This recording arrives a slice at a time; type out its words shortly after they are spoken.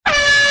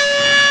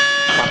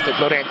De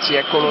Florenzi,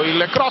 eccolo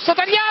il cross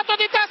tagliato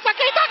di testa,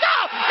 Keita,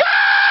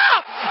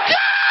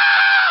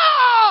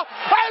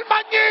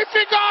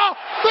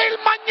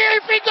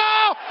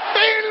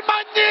 il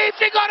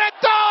magnifico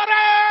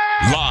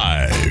Rettore!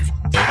 Live.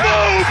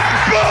 Boom,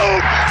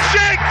 boom,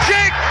 shake,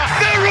 shake,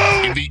 the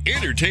room! In the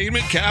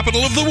entertainment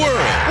capital of the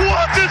world.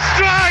 What a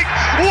strike!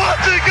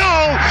 What a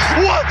goal!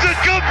 What a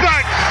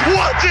comeback!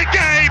 What a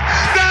game!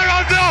 There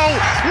are no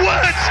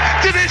words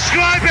to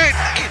describe it!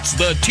 It's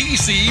the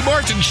TC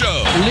Martin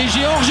Show.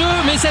 Léger hors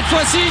jeu, mais cette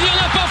fois-ci, il n'y en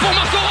a pas pour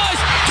Marco Reus.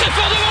 Très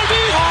fort devant le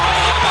but.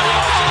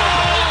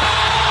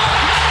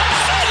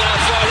 C'est de la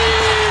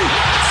folie!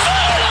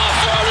 C'est la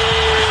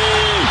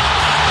folie!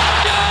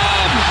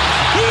 Game!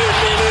 Une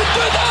minute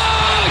de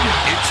dingue!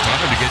 It's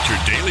time to get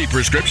your daily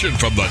prescription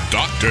from the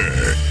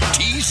doctor,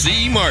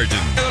 TC Martin.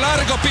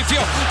 Largo,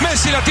 pifio,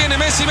 Messi la tiene,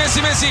 Messi,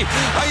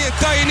 ahí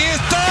está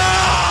Iniesta,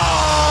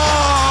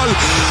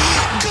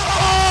 ¡Gol! ¡Gol!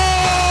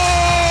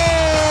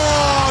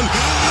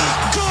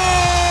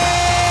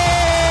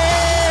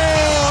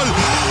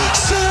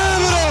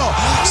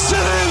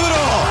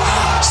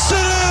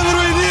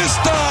 ¡Cerebro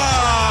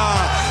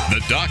Iniesta!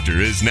 The doctor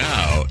is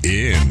now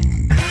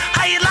in.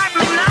 How you like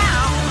me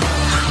now?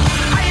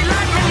 How you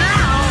like me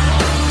now?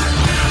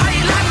 How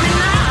you like me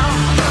now?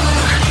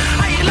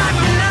 How you like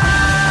me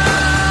now?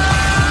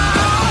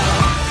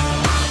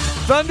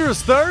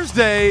 Thunderous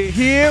Thursday,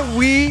 here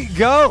we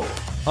go.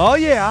 Oh,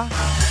 yeah.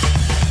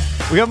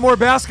 We got more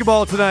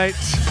basketball tonight.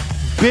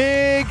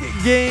 Big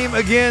game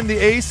again. The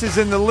Aces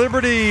and the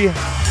Liberty.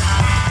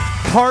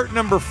 Part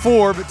number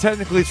 4, but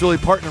technically it's really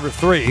part number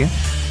 3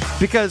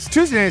 because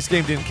Tuesday night's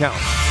game didn't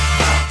count.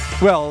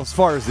 Well, as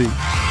far as the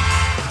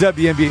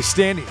WNBA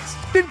standings,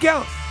 didn't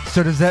count.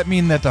 So does that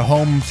mean that the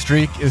home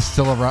streak is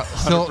still alive?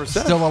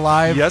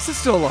 Yes, it's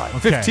still alive.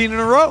 Okay. 15 in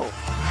a row.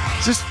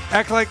 Just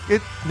act like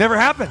it never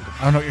happened.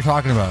 I don't know what you're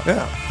talking about.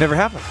 Yeah, never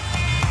happened.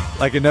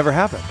 Like it never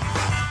happened.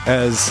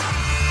 As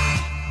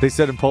they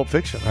said in Pulp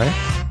Fiction, right?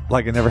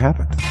 Like it never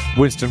happened.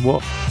 Winston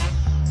Wolfe.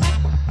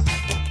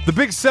 The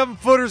big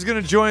 7-footer is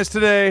going to join us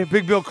today,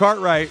 Big Bill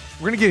Cartwright.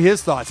 We're going to get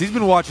his thoughts. He's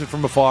been watching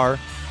from afar.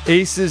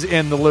 Aces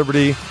and the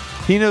Liberty.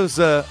 He knows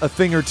a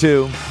thing or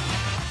two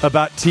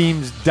about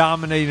teams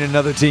dominating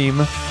another team,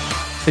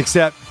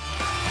 except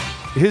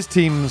his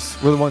teams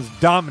were the ones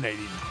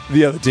dominating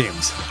the other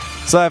teams.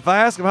 So if I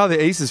ask him how the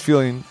Ace is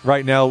feeling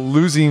right now,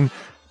 losing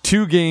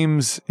 2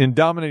 games in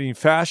dominating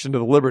fashion to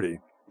the Liberty,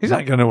 he's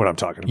not going to know what I'm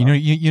talking about. You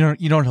know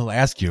what he'll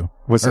ask you.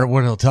 What's that?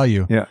 What he'll tell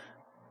you. Yeah.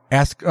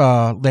 Ask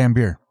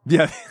Lambier.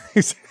 Yeah,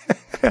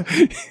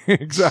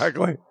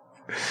 exactly.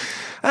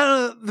 I don't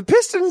know. The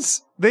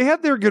Pistons, they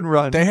had their good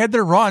run. They had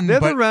their run,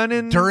 but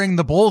during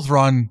the Bulls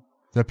run,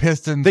 the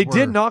Pistons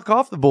did knock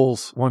off the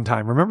Bulls one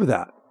time. Remember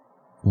that?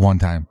 One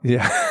time.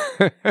 Yeah.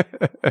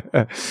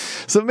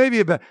 So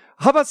maybe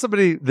how about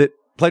somebody that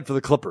played for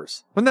the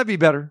Clippers? Wouldn't that be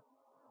better?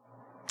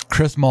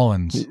 Chris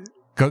Mullins.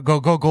 Go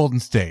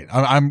Golden State.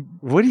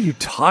 What are you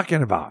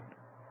talking about?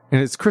 And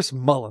it's Chris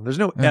Mullen. There's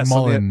no S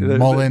Mullen. on the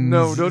Mullen.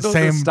 No,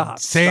 stop.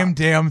 Same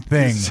damn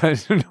thing.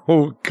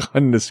 Oh,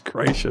 goodness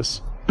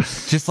gracious.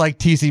 Just like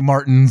TC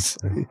Martin's.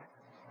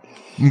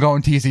 I'm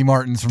going TC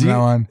Martin's from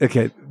now on.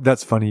 Okay,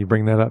 that's funny you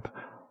bring that up.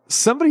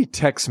 Somebody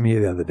texted me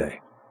the other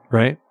day,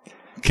 right?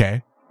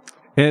 Okay.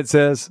 And it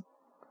says,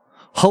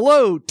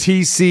 hello,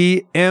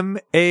 TC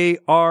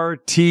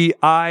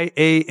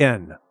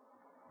Martian.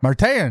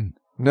 Martian.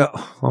 No.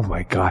 Oh,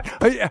 my God.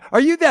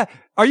 Are you that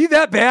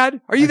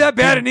bad? Are you that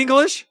bad in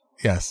English?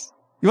 Yes.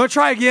 You want to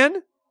try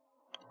again?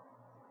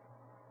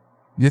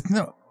 Yes,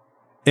 no.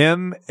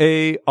 Martian.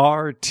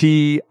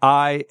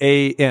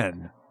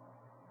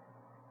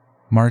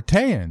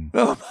 Martian.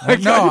 Oh my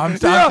God. No, I'm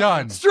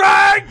done.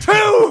 Strike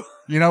 2!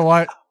 You know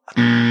what?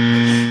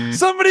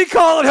 Somebody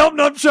call and help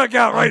Numchuck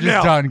out right now.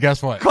 I'm just done.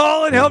 Guess what?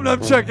 Call and help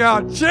Numchuck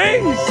out.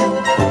 Jeez!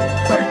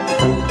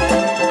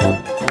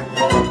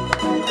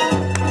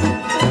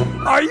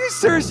 Are you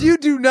serious? You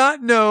do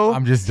not know?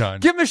 I'm just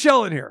done. Get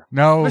Michelle in here.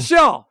 No.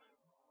 Michelle.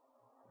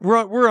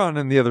 We're on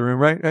in the other room,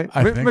 right?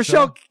 I think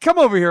Michelle, so. come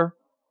over here.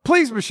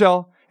 Please,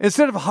 Michelle.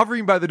 Instead of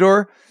hovering by the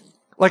door,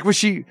 like when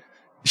she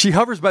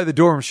hovers by the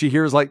door and she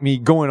hears like me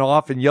going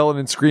off and yelling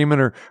and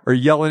screaming or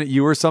yelling at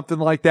you or something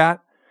like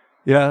that.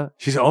 Yeah.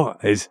 She's, oh,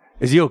 is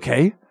he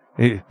okay?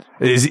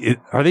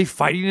 Are they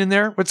fighting in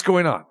there? What's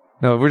going on?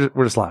 No,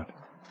 we're just loud.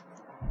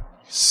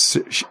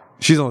 She's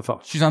on the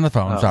phone. She's on the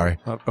phone. Sorry.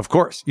 Of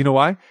course. You know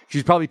why?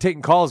 She's probably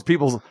taking calls.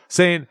 People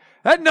saying,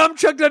 that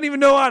Numchuck doesn't even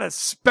know how to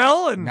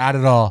spell. And not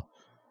at all.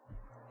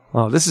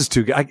 Oh, this is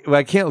too good.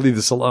 I can't leave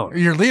this alone.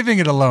 You're leaving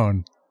it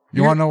alone.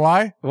 You want to know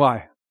why?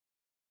 Why?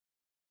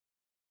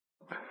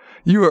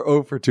 You are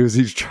 0 for 2 as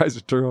he tries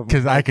to turn off.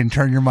 Because I can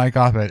turn your mic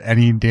off at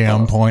any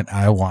damn point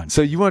I want.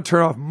 So you want to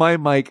turn off my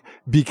mic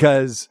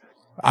because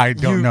I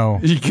don't know.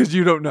 Because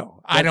you don't know.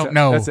 I don't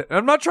know. That's it.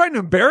 I'm not trying to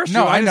embarrass you.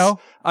 No, I know.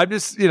 I'm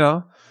just,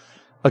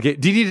 Okay.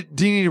 Do you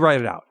need to write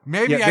it out?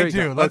 Maybe I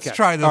do. Let's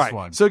try this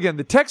one. So again,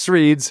 the text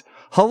reads,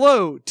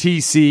 hello,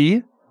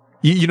 TC.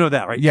 You know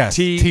that, right? Yes.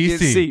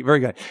 TC. Very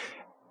good.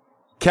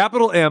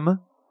 Capital M,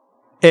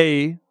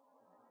 A,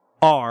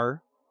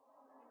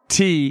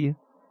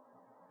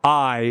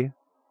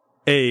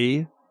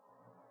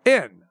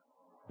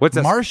 What's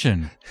that?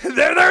 Martian.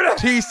 there.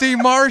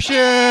 TC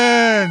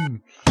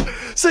Martian.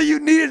 So you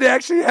needed to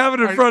actually have it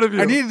in front of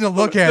you. I needed to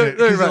look at it.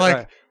 'Cause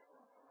Right.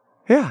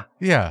 Yeah.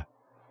 Yeah.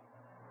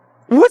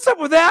 What's up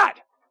with that?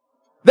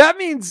 That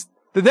means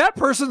that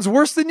person's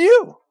worse than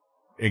you.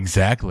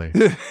 Exactly.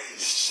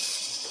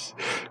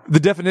 The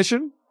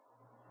definition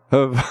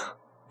of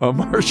a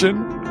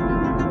Martian.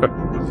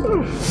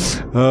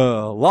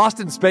 Lost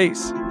in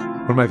Space.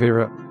 One of my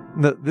favorite.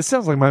 This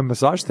sounds like my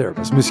massage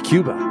therapist, Miss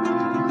Cuba.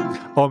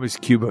 Oh, Miss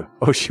Cuba.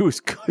 Oh, she was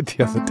good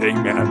the other day,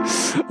 man.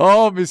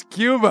 Oh, Miss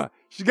Cuba.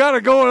 She got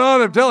it going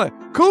on, I'm telling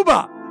you.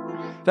 Cuba.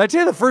 Did I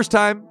tell you the first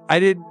time I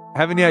didn't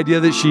have any idea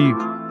that she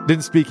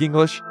didn't speak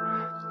English?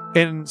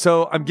 And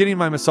so I'm getting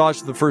my massage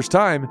for the first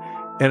time,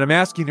 and I'm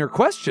asking her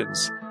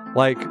questions.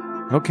 Like,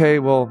 okay,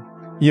 well,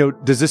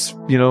 does this,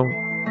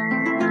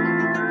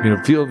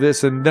 feel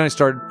this? And then I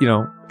started,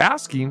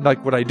 asking,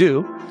 like what I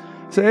do.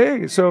 Say,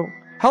 hey, so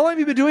how long have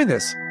you been doing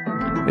this?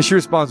 And she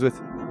responds with,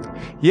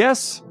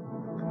 yes.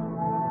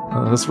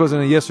 This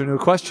wasn't a yes or no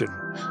question.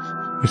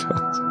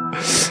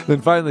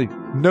 Then finally,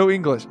 no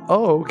English.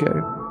 Oh, okay.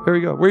 There we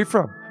go. Where are you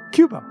from?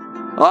 Cuba.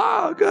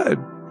 Oh, good.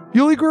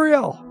 Yuli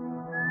Gurriel.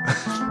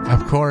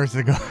 Of course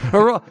it goes.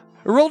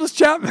 Aroldis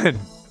Chapman.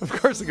 Of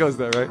course it goes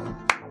there, right?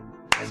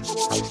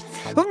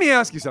 Let me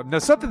ask you something. Now,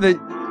 something that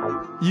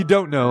you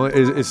don't know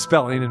is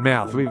spelling and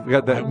math. We've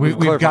got that.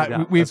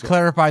 We've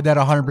clarified that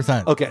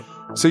 100%. Okay.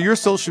 So you're a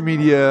social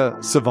media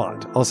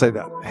savant. I'll say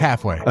that.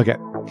 Halfway. Okay.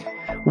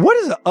 What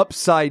does an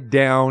upside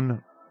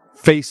down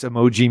face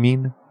emoji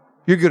mean?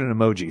 You're good at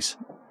emojis.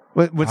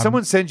 When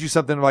someone sends you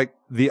something like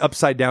the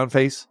upside down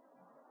face,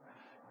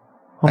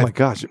 oh my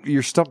gosh,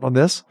 you're stumped on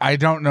this? I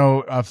don't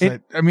know. I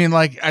think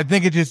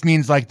it just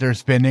means like they're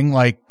spinning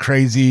like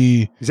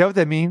crazy. Is that what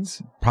that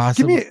means?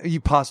 Possibly.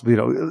 You possibly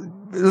don't.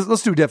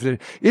 Let's do a definition.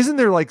 Isn't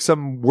there like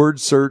some word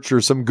search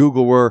or some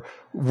Google where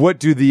what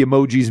do the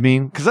emojis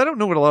mean? Because I don't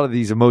know what a lot of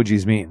these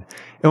emojis mean.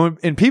 And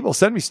when people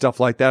send me stuff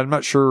like that, I'm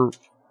not sure,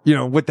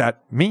 what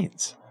that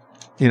means.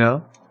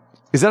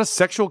 Is that a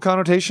sexual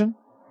connotation?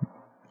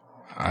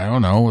 I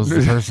don't know. Was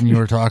the person you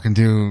were talking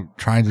to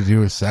trying to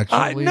do a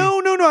sexually? No.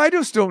 I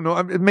just don't know.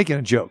 I'm making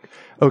a joke.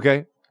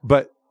 Okay.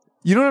 But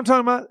you know what I'm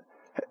talking about?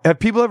 Have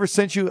people ever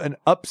sent you an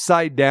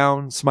upside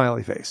down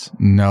smiley face?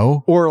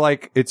 No. Or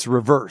like it's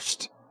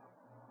reversed?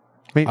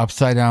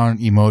 Upside down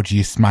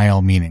emoji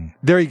smile meaning.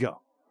 There you go.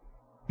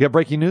 You got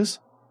breaking news?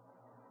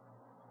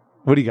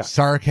 What do you got?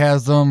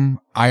 Sarcasm,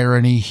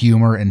 irony,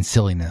 humor, and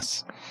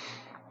silliness.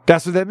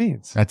 That's what that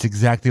means. That's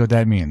exactly what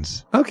that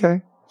means.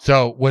 Okay.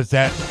 So was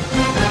that?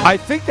 I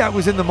think that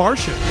was in The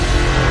Martian.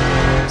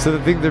 So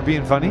they think they're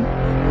being funny?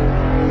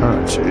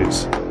 Oh,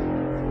 jeez.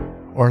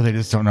 Or they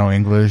just don't know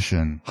English.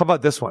 And how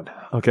about this one?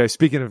 Okay,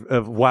 speaking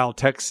of wild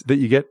texts that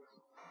you get.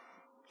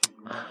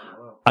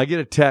 I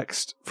get a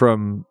text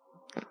from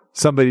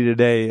somebody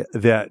today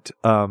that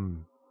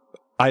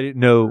I didn't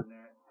know.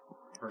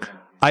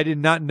 I did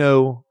not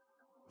know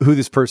who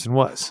this person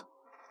was.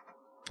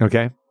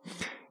 Okay?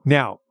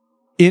 Now,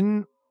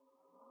 in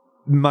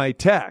my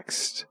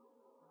text,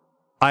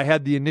 I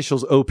had the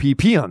initials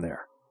OPP on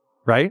there,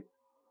 right?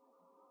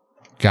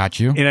 Got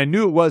you. And I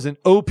knew it wasn't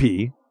OP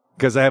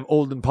because I have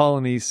Olden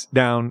Polonese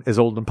down as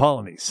Olden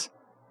Polonese.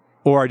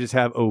 Or I just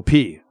have OP.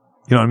 You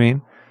know what I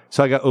mean?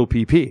 So I got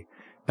OPP.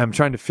 I'm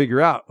trying to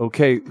figure out,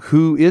 okay,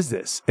 who is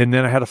this? And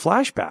then I had a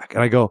flashback.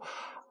 And I go,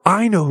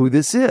 I know who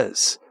this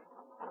is.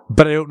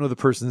 But I don't know the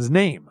person's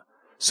name.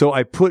 So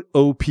I put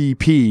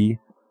OPP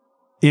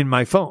in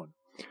my phone.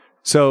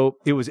 So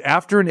it was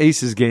after an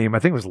Aces game. I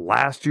think it was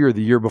last year or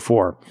the year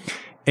before.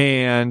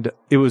 And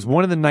it was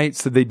one of the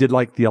nights that they did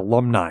like the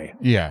alumni.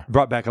 Yeah.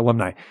 Brought back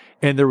alumni.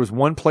 And there was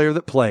one player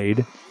that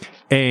played.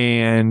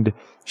 And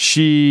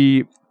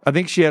I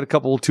think she had a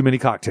couple too many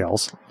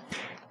cocktails.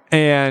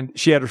 And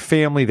she had her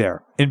family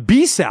there. And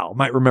B-Sal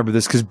might remember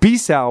this because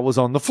B-Sal was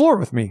on the floor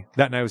with me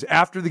that night. It was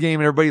after the game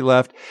and everybody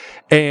left.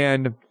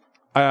 And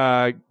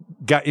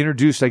got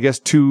introduced, I guess,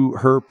 to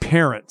her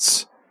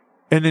parents.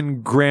 And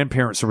then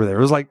grandparents were there.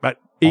 It was like about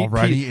 8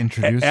 already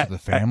introduced to the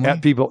family?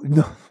 At people.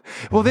 No.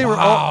 Well, they were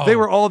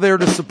all there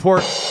to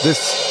support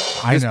this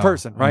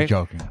person, right? I'm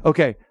joking.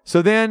 Okay.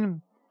 So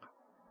then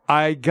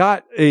I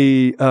got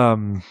a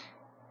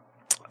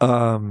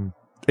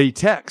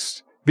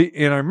text.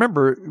 And I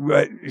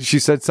remember she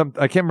said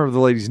something, I can't remember the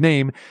lady's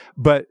name,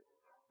 but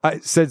I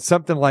said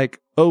something like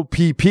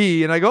OPP,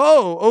 and I go,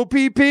 oh,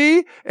 OPP,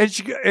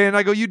 and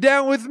I go, you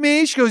down with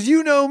me? She goes,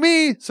 you know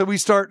me. So we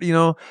start,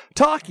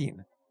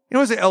 talking. It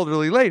was an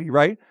elderly lady,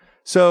 right?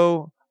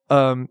 So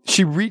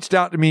she reached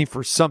out to me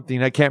for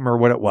something. I can't remember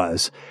what it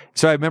was.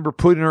 So I remember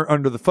putting her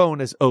under the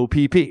phone as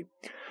OPP.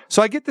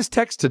 So I get this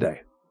text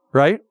today,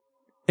 right?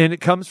 And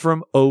it comes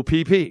from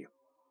OPP.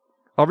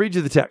 I'll read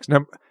you the text.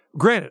 Now,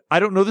 granted, I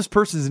don't know this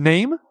person's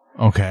name.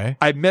 Okay.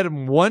 I met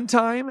him one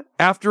time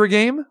after a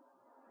game,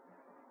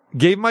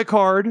 gave my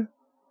card,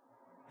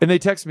 and they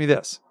text me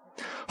this.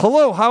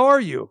 Hello, how are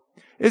you?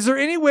 Is there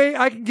any way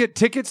I can get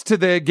tickets to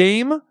the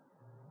game?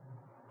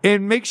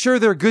 and make sure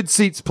they're good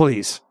seats,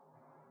 please.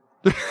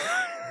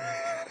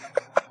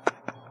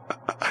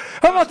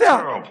 How about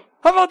that?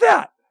 How about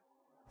that?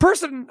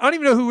 Person, I don't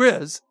even know who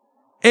is.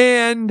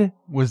 And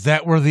was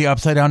that where the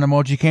upside down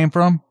emoji came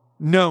from?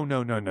 No.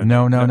 No.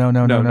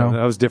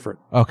 That was different.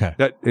 Okay.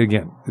 That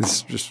again,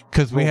 it's just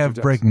because we have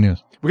breaking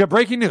news. We got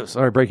breaking news.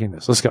 All right, breaking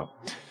news. Let's go.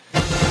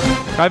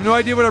 I have no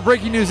idea what our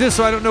breaking news is,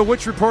 so I don't know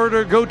which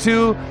reporter to go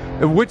to,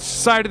 which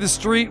side of the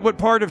street, what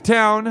part of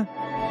town.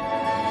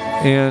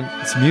 And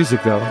it's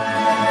music, though.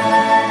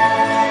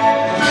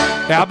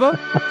 ABBA?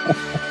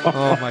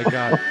 Oh, my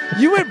God.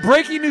 You went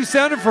breaking news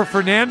sounding for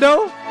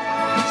Fernando?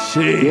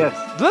 Jeez.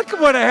 Yes. Look at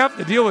what I have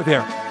to deal with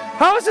here.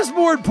 How is this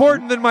more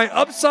important than my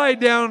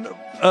upside-down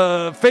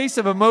face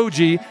of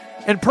emoji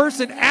and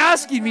person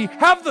asking me,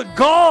 have the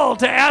gall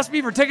to ask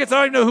me for tickets? I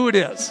don't even know who it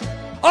is.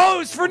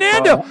 Oh, it's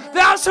Fernando.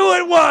 That's who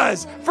it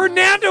was.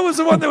 Fernando was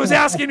the one that was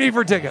asking me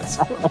for tickets.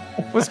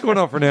 What's going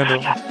on, Fernando?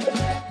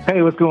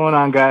 Hey, what's going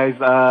on, guys?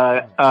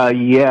 How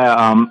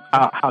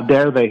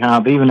dare they?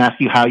 They even ask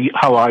you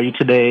how are you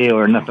today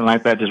or nothing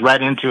like that. Just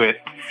right into it.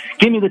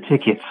 Give me the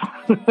tickets.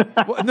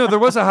 Well, no, there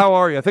was a how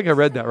are you. I think I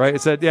read that, right?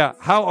 It said, yeah,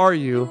 how are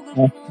you?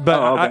 But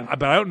okay. I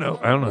don't know.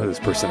 I don't know who this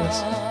person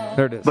is.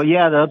 There it is. But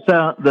yeah,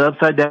 the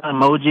upside down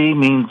emoji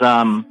means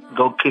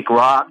go kick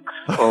rocks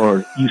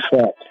or you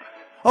suck.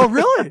 Oh,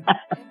 really?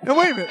 No,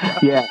 wait a minute.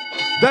 Yeah.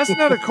 That's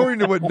not according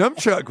to what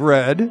Numchuck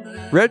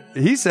read.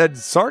 He said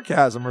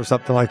sarcasm or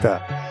something like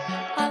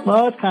that.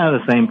 Well, it's kind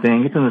of the same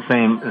thing. It's in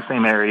the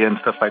same area and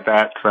stuff like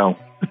that. So.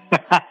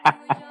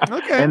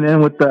 Okay. And then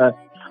with the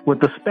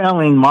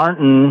spelling,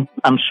 Martin,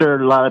 I'm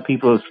sure a lot of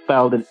people have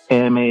spelled it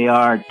Martini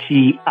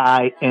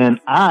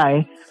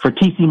for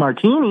TC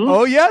Martini.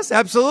 Oh yes,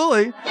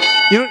 absolutely.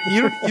 You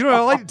know what I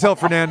like to tell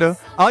Fernando?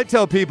 I like to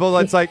tell people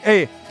that's like,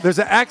 hey, there's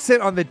an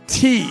accent on the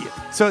T,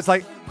 so it's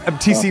like I'm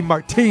TC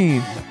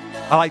Martine.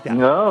 I like that.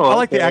 Oh, I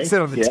like the okay.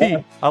 accent on the T.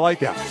 I like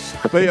that.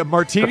 But yeah,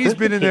 Martini's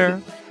been in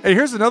there. Hey,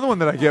 here's another one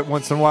that I get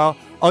once in a while.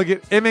 I'll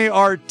get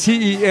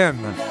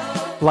Marten.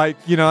 Like,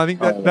 I think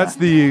that's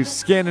the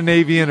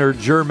Scandinavian or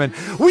German.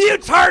 Will you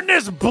turn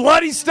this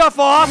bloody stuff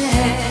off?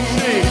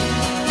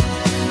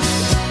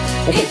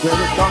 It's the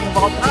greatest song of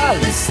all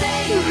time.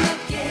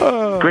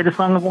 Greatest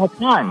song of all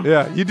time.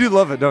 Yeah, you do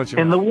love it, don't you?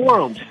 In the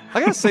world. I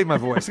got to save my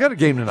voice. I got a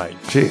game tonight.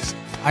 Jeez.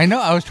 I know.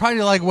 I was trying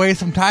to waste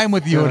some time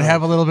with you and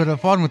have a little bit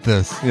of fun with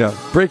this. Yeah.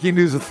 Breaking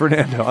news with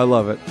Fernando. I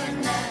love it.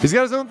 He's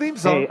got his own theme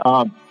song.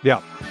 Hey,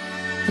 yeah.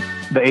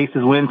 The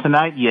Aces win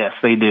tonight? Yes,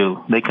 they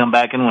do. They come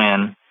back and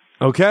win.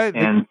 Okay.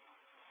 And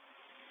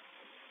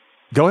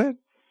go ahead.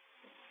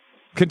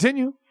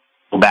 Continue.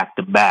 Back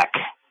to back.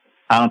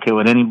 I don't care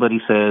what anybody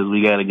says.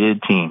 We got a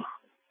good team.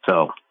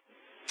 So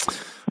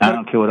I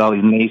don't care what all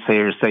these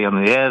naysayers say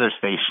on the other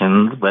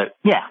stations. But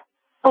yeah,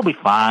 they'll be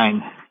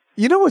fine.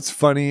 You know what's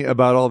funny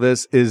about all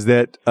this is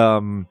that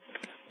all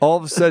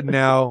of a sudden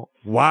now,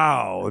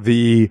 wow,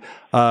 the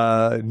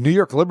New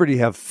York Liberty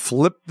have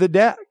flipped the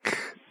deck.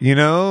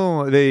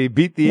 They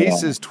beat the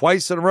Aces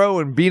twice in a row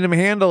and beat them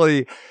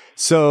handily.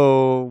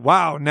 So,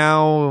 wow,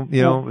 now,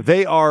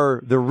 they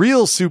are the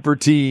real super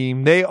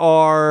team. They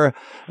are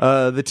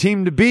the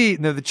team to beat,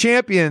 and they're the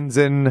champions.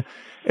 And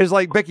it's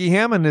like Becky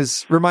Hammond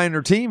is reminding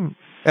her team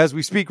as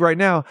we speak right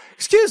now,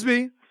 excuse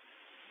me,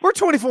 we're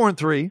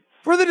 24-3.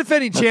 We're the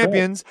defending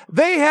champions. Right.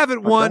 They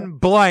haven't won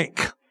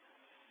blank.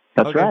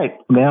 That's right.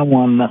 They haven't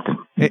won nothing.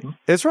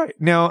 That's right.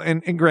 Now,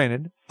 and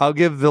granted, I'll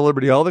give the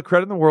Liberty all the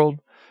credit in the world.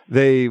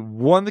 They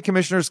won the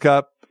Commissioner's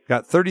Cup,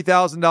 got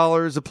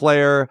 $30,000 a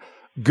player.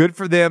 Good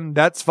for them.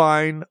 That's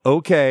fine.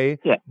 Okay.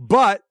 Yeah.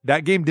 But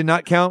that game did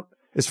not count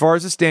as far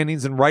as the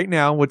standings. And right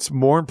now, what's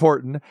more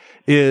important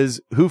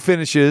is who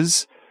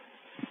finishes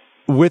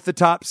with the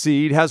top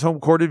seed, has home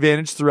court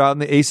advantage throughout,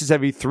 and the Aces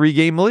have a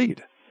 3-game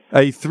lead.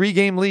 A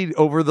 3-game lead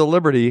over the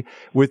Liberty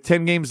with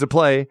 10 games to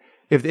play.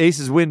 If the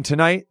Aces win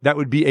tonight, that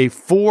would be a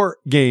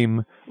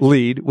 4-game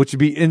lead, which would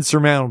be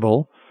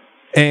insurmountable.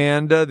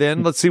 And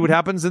then let's see what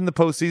happens in the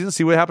postseason,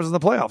 see what happens in the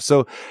playoffs.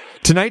 So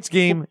tonight's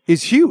game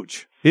is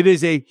huge. It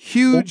is a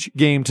huge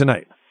game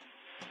tonight.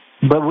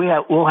 But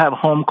we'll have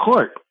home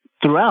court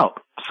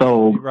throughout.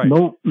 So right.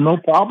 no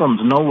problems,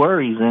 no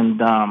worries. And,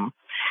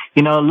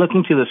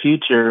 looking to the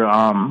future,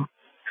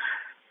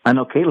 I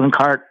know Caitlin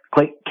Clark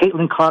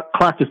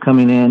is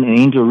coming in, and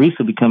Angel Reese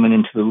will be coming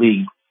into the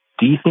league.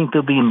 Do you think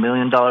they'll be $1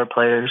 million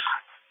players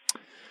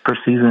per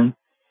season?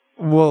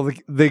 Well,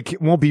 they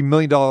won't be $1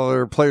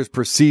 million players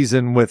per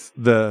season with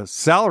the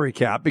salary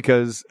cap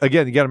because,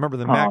 again, you got to remember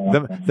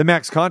the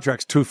max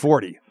contract's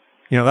 $240.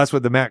 That's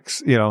what the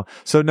max.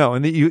 So no,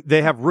 and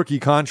they have rookie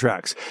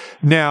contracts.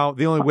 Now,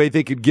 the only way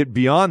they could get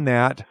beyond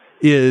that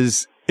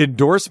is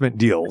endorsement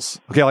deals.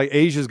 Okay, like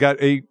Asia's got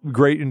a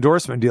great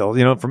endorsement deal,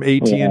 from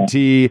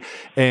AT&T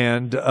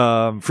and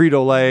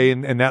Frito-Lay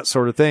and that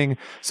sort of thing.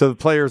 So the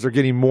players are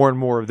getting more and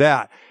more of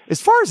that.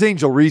 As far as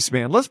Angel Reese,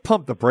 man, let's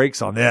pump the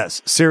brakes on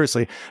this.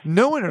 Seriously,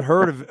 no one had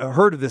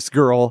heard of this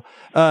girl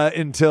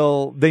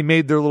until they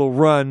made their little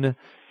run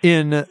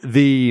in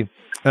the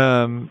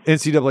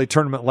NCAA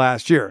tournament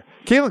last year.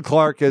 Caitlin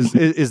Clark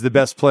is the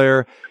best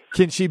player.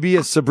 Can she be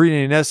a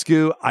Sabrina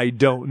Ionescu? I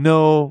don't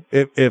know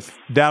if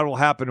that will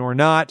happen or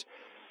not.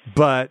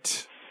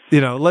 But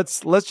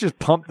let's just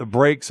pump the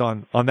brakes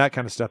on that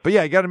kind of stuff. But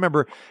yeah, you got to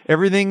remember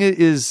everything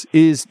is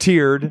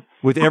tiered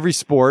with every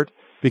sport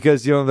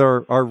because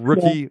there are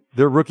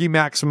rookie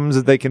maximums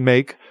that they can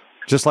make,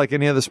 just like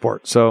any other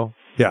sport. So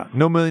yeah,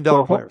 no $1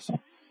 million players.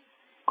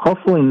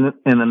 Hopefully, in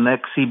the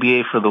next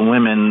CBA for the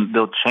women,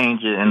 they'll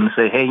change it and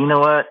say, hey, you know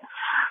what?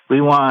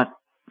 We want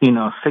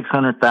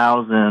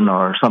 600,000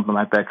 or something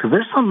like that. Because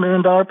there's some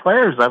 $1 million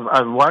players.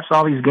 I've watched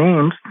all these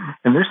games,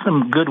 and there's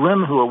some good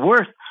women who are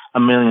worth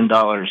 $1 million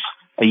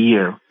a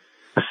year,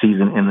 a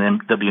season in the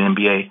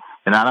WNBA.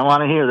 And I don't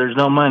want to hear there's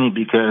no money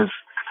because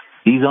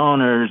these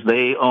owners,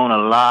 they own a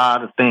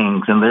lot of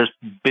things, and there's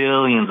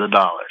billions of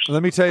dollars.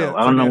 Let me tell you. So,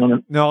 I don't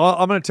know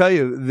I'm going to tell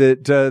you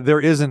that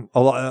there isn't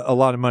a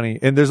lot of money,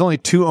 and there's only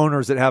 2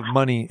 owners that have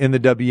money in the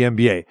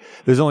WNBA.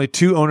 There's only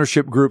 2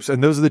 ownership groups,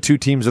 and those are the 2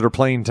 teams that are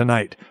playing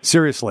tonight.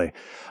 Seriously.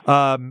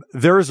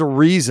 There is a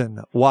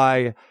reason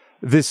why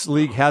this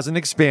league hasn't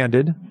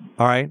expanded,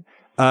 all right?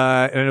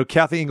 And I know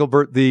Kathy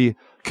Engelbert, the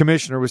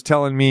commissioner, was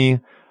telling me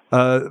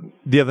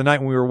the other night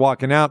when we were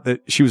walking out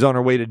that she was on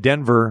her way to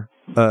Denver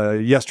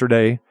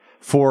yesterday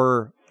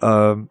for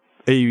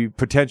a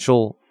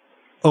potential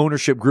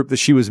ownership group that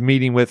she was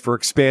meeting with for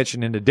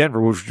expansion into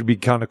Denver, which would be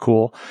kind of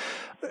cool.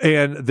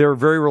 And they're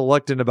very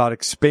reluctant about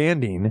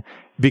expanding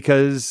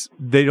because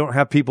they don't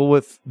have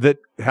people that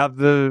have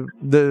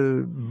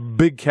the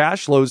big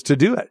cash flows to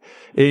do it.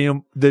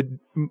 And, the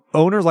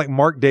owners like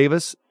Mark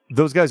Davis,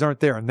 those guys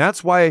aren't there. And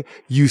that's why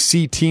you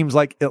see teams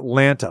like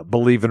Atlanta,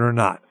 believe it or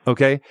not.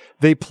 Okay.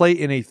 They play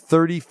in a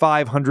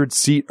 3,500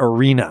 seat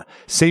arena.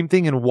 Same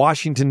thing in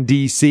Washington,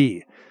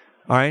 D.C.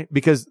 All right.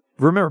 Because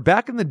remember,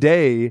 back in the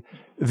day,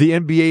 the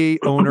NBA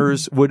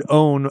owners would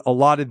own a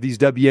lot of these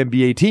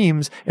WNBA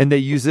teams and they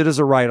use it as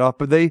a write-off,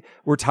 but they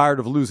were tired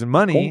of losing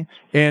money.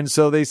 And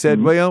so they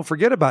said, well,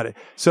 forget about it.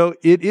 So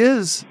it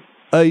is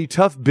a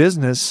tough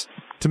business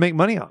to make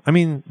money on. I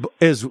mean,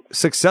 as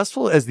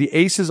successful as the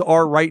Aces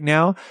are right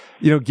now,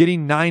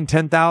 getting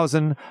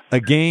 9,000-10,000 a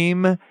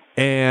game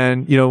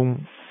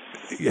and,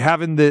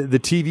 having the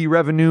TV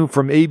revenue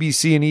from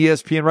ABC and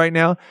ESPN right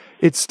now,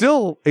 it's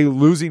still a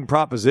losing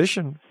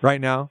proposition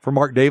right now for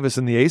Mark Davis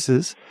and the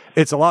Aces.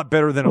 It's a lot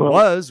better than it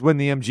was when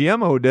the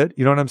MGM owed it.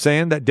 You know what I'm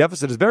saying? That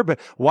deficit is there. But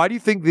why do you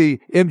think the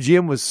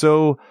MGM was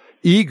so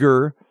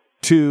eager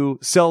to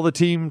sell the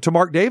team to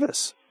Mark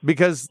Davis?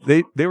 Because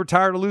they were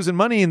tired of losing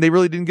money and they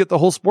really didn't get the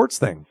whole sports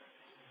thing.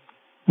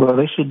 Well,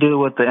 they should do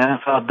what the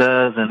NFL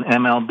does and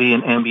MLB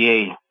and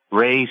NBA,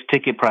 raise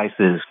ticket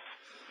prices.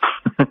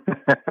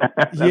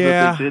 That's what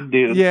they should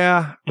do.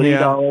 Yeah.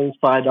 $3,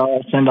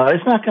 $5, $10.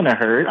 It's not going to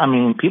hurt. I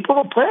mean, people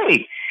will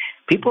play.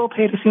 People will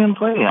pay to see them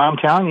play. I'm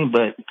telling you,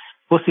 but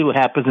we'll see what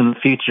happens in the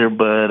future.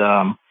 But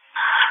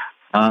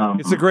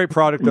it's a great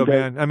product, though,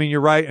 man. I mean,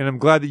 you're right, and I'm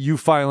glad that you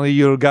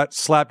finally got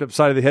slapped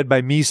upside of the head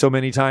by me so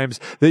many times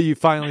that you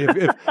finally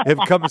have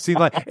come to see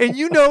life. And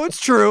it's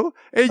true.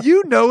 And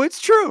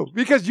it's true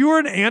because you were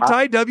an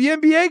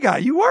anti-WNBA guy.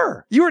 You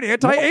were an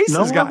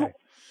anti-Aces guy.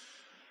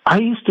 I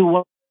used to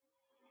watch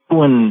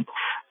when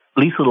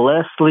Lisa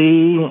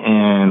Leslie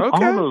and all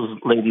those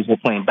ladies were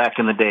playing back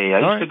in the day. I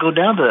used to go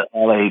down to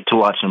LA to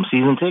watch them.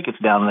 Season tickets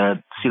down there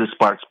to see the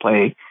Sparks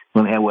play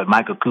when they had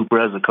Michael Cooper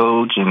as a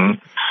coach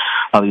and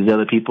all these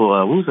other people.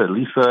 What was it?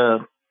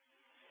 Lisa,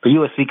 the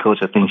USC coach,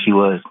 I think she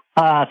was.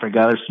 I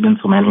forgot. There's been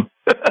so many.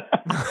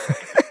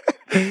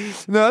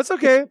 No, that's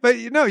okay. But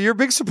you're a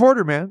big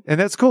supporter, man, and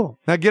that's cool.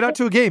 Now get out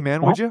to a game,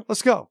 man, would you?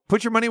 Let's go.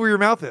 Put your money where your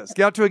mouth is.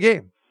 Get out to a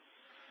game.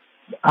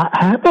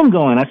 I have been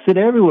going. I sit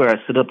everywhere.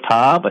 I sit up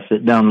top. I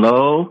sit down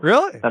low.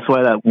 Really? That's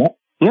why I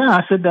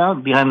sit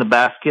down behind the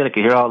basket. I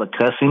can hear all the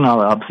cussing, all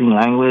the obscene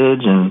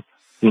language, and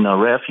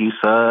ref, you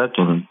suck.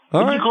 And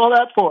what did you call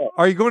that for?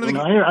 Are you going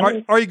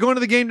to Are you going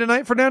to the game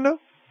tonight, Fernando?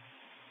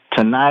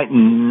 Tonight,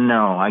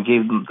 no. I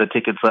gave the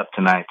tickets up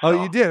tonight.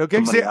 So you did?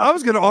 Okay. See, I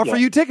was going to offer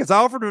you tickets. I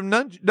offered him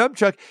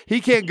Numbchuck.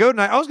 He can't go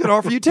tonight. I was going to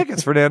offer you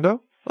tickets,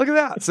 Fernando. Look at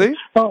that. See?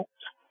 Oh,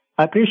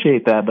 I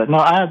appreciate that, but no,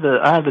 I have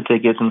the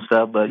tickets and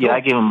stuff. But yeah,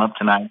 I gave them up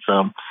tonight,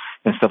 and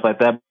stuff like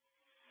that.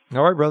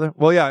 All right, brother.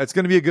 Well, yeah, it's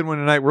going to be a good one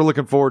tonight. We're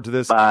looking forward to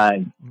this.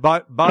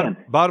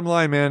 Bottom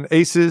line, man,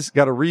 Aces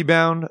got to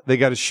rebound. They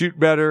got to shoot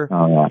better,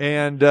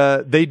 and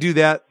they do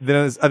that.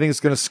 Then I think it's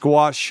going to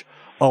squash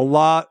a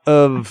lot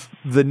of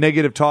the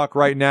negative talk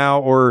right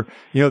now, or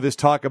this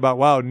talk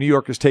about New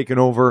York is taking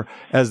over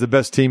as the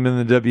best team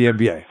in the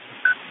WNBA.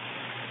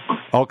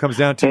 All comes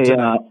down to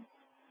tonight.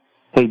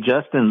 Hey,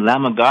 Justin,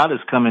 Lamb of God is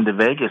coming to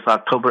Vegas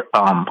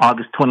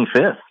August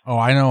 25th. Oh,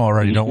 I know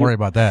already. Don't worry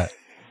about that.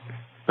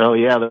 Oh,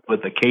 yeah,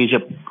 with Acacia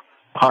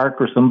Park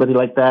or somebody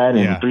like that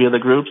and 3 other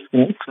groups.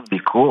 It's going to be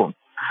cool.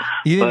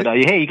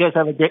 Hey, you guys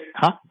have a great...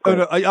 Huh? Oh,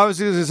 no, I was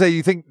going to say,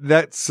 you think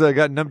that's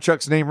got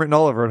Numchuck's name written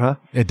all over it, huh?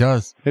 It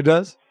does. It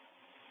does?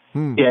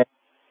 Yeah.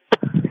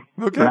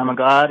 Okay. Lamb of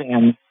God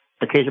and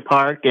Acacia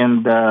Park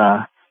and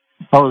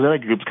all those other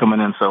groups coming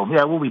in. So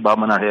yeah, we'll be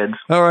bobbing our heads.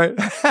 All right.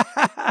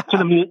 To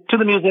the music.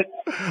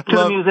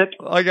 The music.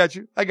 I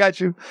got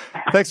you.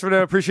 Thanks for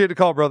that. Appreciate the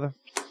call, brother.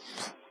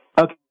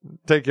 Okay.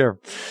 Take care.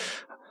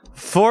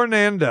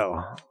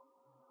 Fernando.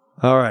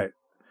 All right.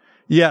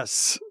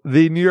 Yes,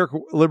 the New York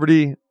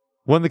Liberty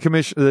won the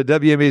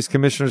WNBA's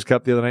Commissioner's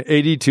Cup the other night,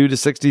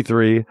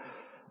 82-63.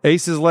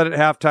 Aces led at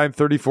halftime,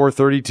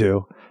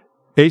 34-32.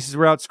 Aces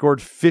were outscored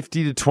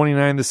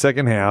 50-29 the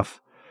second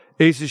half.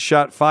 Aces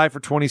shot 5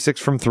 for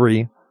 26 from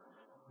 3.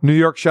 New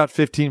York shot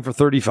 15 for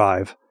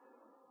 35.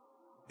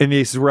 And the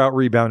Aces were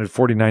out-rebounded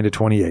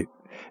 49-28.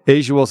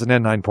 A'ja Wilson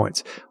had 9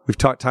 points. We've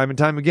talked time and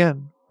time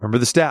again. Remember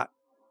the stat.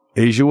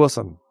 A'ja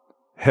Wilson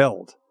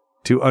held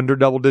to under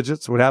double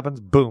digits. What happens?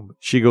 Boom.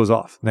 She goes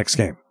off next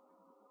game.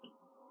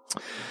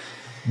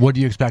 What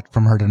do you expect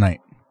from her tonight?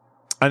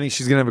 I think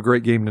she's going to have a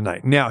great game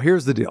tonight. Now,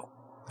 here's the deal.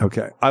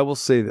 Okay. I will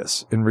say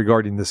this in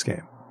regarding this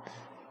game.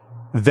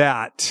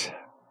 That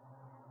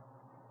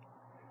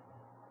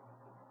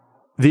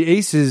the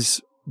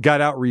Aces got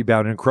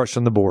out-rebounded and crushed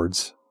on the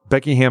boards.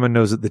 Becky Hammon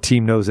knows it. The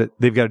team knows it.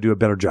 They've got to do a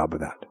better job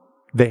of that.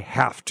 They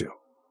have to.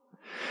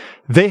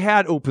 They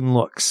had open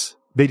looks.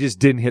 They just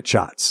didn't hit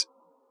shots.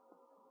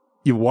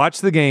 You watch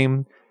the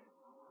game,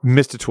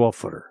 missed a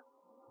 12-footer,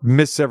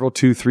 missed several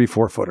 2, 3,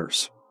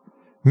 4-footers,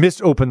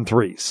 missed open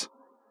threes.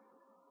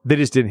 They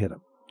just didn't hit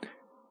them.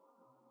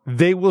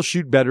 They will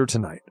shoot better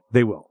tonight.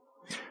 They will.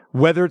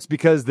 Whether it's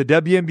because the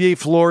WNBA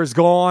floor is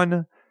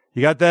gone,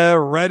 you got the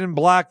red and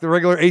black, the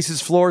regular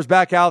Aces floor is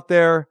back out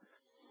there,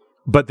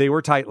 but they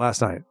were tight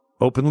last night.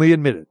 Openly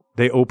admitted.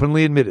 They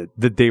openly admitted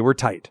that they were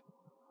tight.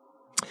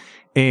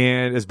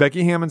 And as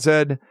Becky Hammon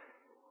said,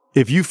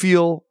 if you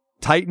feel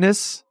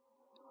tightness,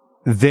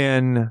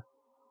 then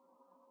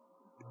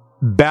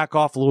back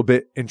off a little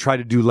bit and try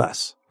to do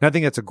less. And I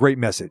think that's a great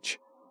message.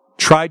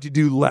 Try to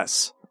do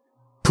less.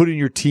 Put in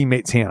your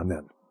teammate's hand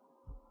then.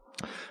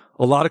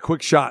 A lot of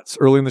quick shots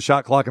early in the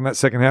shot clock in that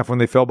second half when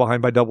they fell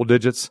behind by double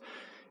digits,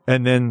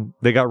 and then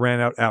they got ran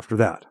out after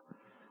that.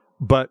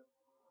 But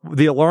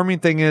the alarming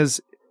thing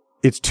is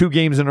it's 2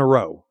 games in a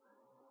row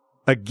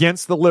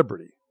against the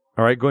Liberty.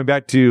 All right, going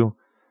back to,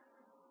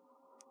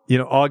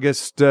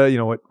 August,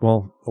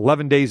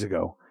 11 days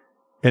ago,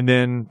 and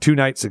then 2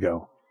 nights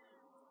ago,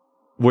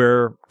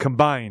 where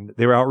combined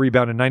they were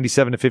out-rebounded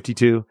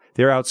 97-52.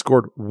 They were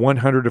outscored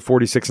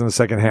 100-46 in the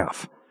second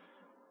half.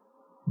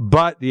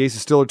 But the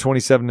Aces still are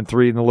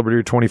 27-3, and the Liberty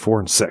are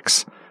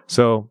 24-6.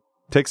 So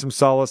take some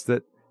solace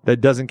that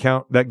doesn't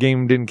count. That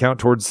game didn't count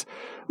towards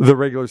the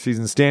regular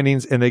season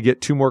standings, and they get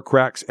 2 more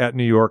cracks at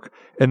New York,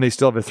 and they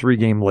still have a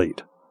 3-game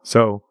lead.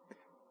 So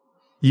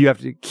you have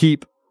to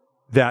keep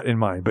that in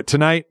mind. But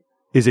tonight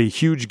is a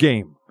huge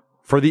game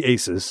for the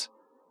Aces.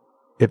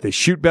 If they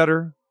shoot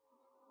better,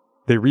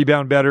 they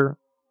rebound better,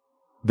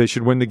 they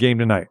should win the game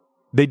tonight.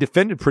 They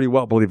defended pretty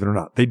well, believe it or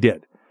not. They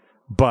did.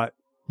 But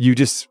you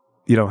just,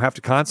 have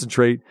to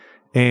concentrate.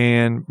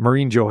 And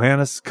Maureen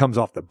Johannes comes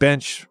off the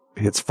bench,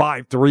 hits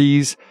 5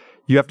 threes.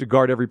 You have to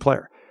guard every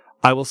player.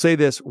 I will say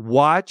this,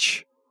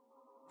 watch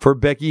for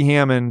Becky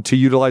Hammon to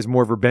utilize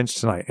more of her bench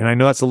tonight. And I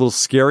know that's a little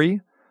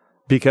scary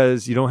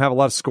because you don't have a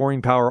lot of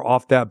scoring power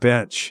off that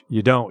bench.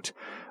 You don't.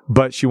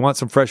 But she wants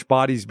some fresh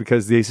bodies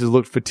because the Aces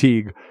looked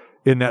fatigued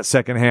in that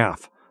second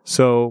half.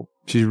 So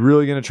she's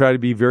really going to try to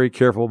be very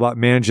careful about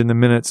managing the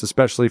minutes,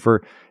 especially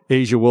for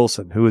A'ja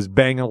Wilson, who is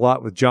banging a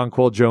lot with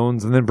Jonquel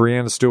Jones and then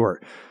Brianna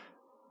Stewart.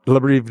 The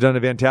Liberty have done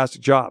a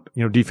fantastic job,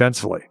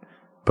 defensively.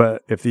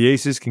 But if the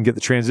Aces can get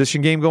the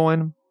transition game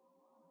going,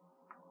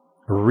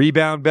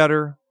 rebound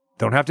better,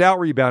 don't have to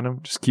out-rebound them,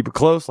 just keep it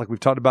close like we've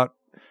talked about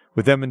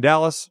with them in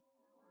Dallas,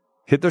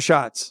 hit their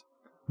shots,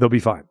 they'll be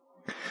fine.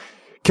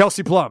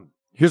 Kelsey Plum,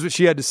 here's what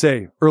she had to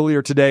say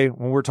earlier today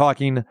when we're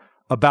talking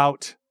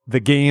about the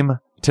game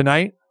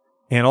tonight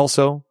and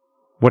also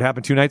what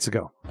happened 2 nights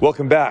ago.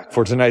 Welcome back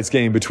for tonight's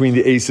game between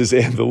the Aces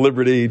and the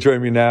Liberty.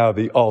 Join me now,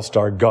 the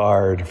all-star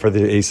guard for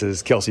the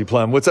Aces, Kelsey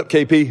Plum. What's up,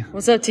 KP?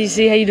 What's up,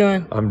 TC? How you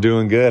doing? I'm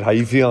doing good. How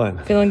you feeling?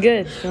 Feeling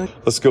good.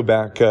 Let's go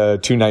back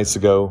 2 nights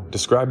ago.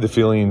 Describe the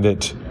feeling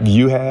that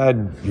you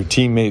had, your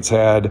teammates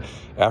had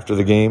after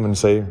the game and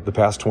say the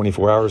past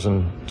 24 hours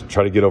and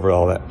try to get over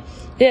all that.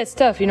 Yeah, it's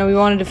tough. We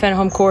want to defend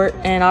home court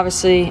and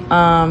obviously,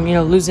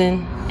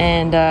 losing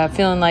and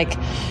feeling like,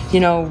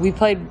 we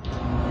played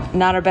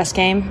not our best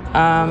game.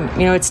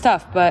 It's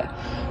tough, but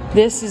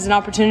this is an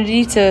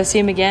opportunity to see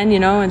him again,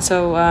 and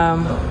so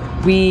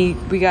we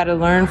got to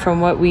learn from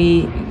what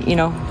we,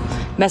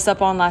 messed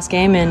up on last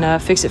game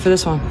and fix it for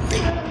this one.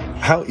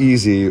 How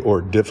easy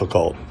or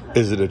difficult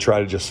is it to try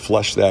to just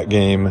flush that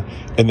game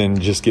and then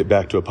just get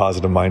back to a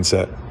positive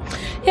mindset?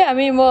 Yeah, at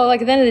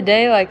the end of the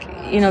day,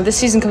 this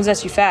season comes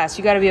at you fast.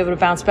 You got to be able to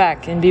bounce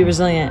back and be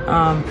resilient.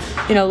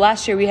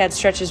 Last year we had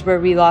stretches where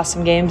we lost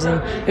some games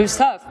and it was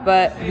tough.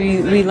 but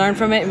we learned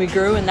from it and we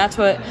grew, and that's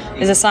what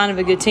is a sign of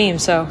a good team.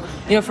 So,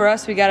 for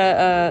us, we got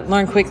to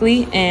learn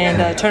quickly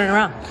and turn it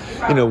around.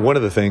 One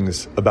of the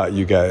things about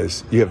you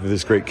guys, you have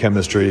this great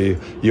chemistry.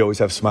 You always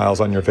have smiles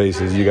on your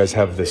faces. You guys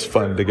have this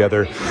fun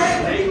together.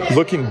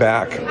 Looking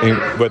back,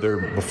 whether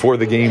before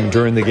the game,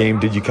 during the game,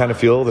 did you kind of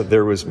feel that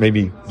there was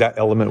maybe that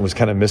element was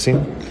kind of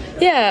missing?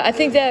 Yeah, I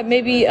think that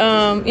maybe, we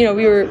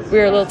were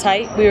a little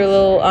tight. We were a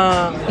little,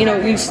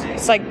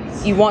 it's like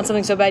you want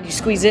something so bad you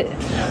squeeze it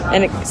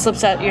and it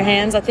slips out your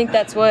hands. I think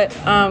that's what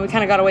we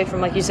kind of got away from.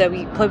 Like you said,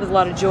 we play with a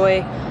lot of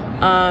joy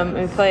and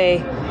we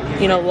play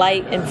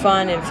light and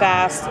fun and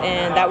fast,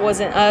 and that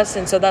wasn't us,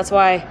 and so that's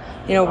why,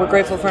 we're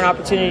grateful for an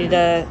opportunity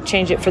to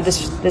change it for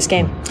this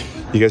game.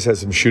 You guys had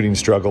some shooting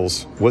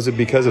struggles. Was it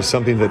because of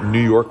something that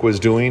New York was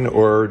doing,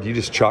 or do you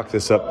just chalk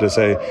this up to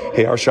say,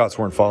 hey, our shots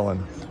weren't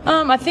falling?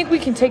 I think we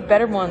can take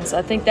better ones.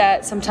 I think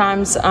that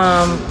sometimes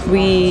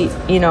we,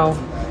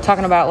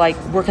 talking about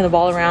like working the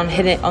ball around,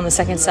 hitting it on the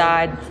second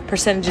side,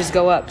 percentages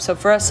go up. So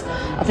for us,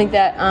 I think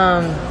that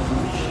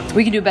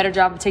we can do a better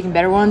job of taking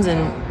better ones,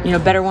 and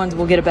better ones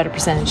will get a better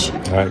percentage.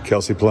 All right,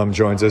 Kelsey Plum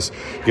joins us.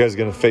 You guys are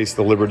going to face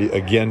the Liberty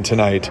again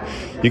tonight.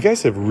 You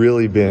guys have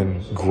really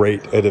been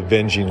great at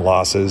avenging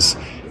losses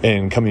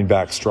and coming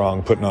back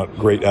strong, putting out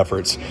great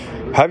efforts.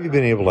 How have you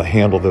been able to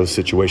handle those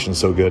situations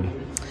so good?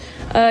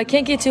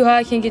 Can't get too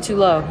high, can't get too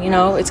low.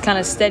 It's kind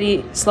of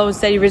steady, slow and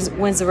steady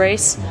wins the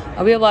race.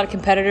 We have a lot of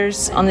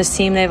competitors on this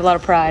team. They have a lot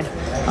of pride.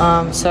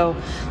 So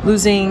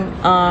losing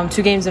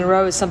 2 games in a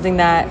row is something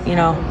that,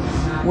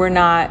 we're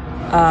not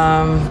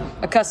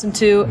accustomed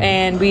to,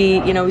 and we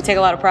take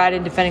a lot of pride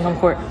in defending home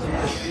court.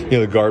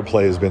 The guard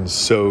play has been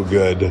so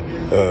good.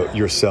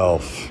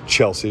 Yourself,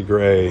 Chelsea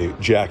Gray,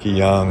 Jackie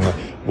Young,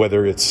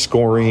 whether it's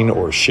scoring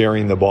or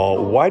sharing the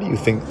ball. Why do you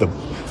think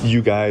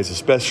you guys,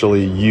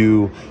 especially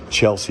you,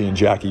 Chelsea and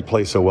Jackie,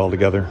 play so well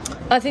together?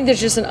 I think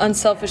there's just an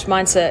unselfish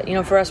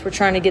mindset. For us, we're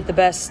trying to get the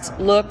best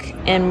look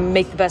and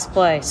make the best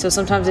play. So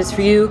sometimes it's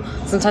for you,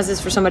 sometimes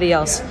it's for somebody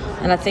else.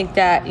 And I think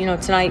that,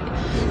 tonight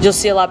you'll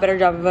see a lot better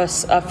job of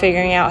us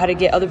figuring out how to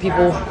get other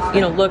people,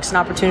 looks and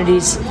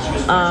opportunities.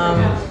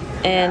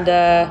 And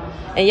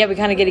yeah, we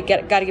kind of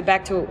got to get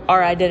back to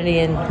our identity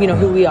and,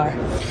 who we are.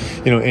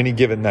 Any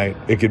given night,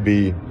 it could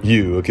be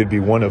you. It could be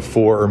one of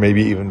 4 or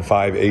maybe even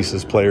 5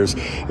 Aces players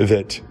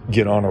that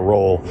get on a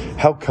roll.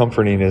 How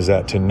comforting is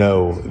that to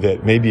know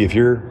that maybe if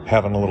you're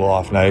having a little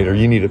off night or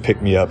you need to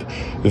pick me up,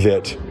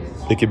 that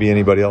it could be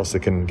anybody else that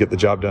can get the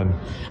job done?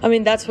 I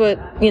mean, that's what,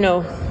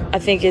 I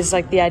think is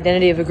like the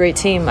identity of a great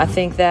team. I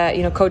think that,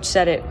 Coach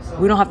said it,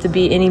 we don't have to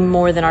be any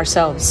more than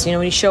ourselves.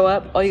 When you show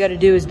up, all you got to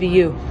do is be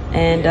you.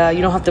 And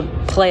you don't have to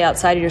play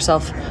outside of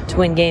yourself to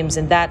win games.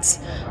 And that's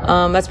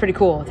pretty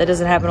cool. That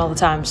doesn't happen all the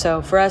time.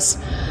 So for us,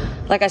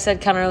 like I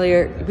said kind of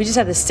earlier, we just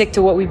have to stick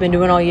to what we've been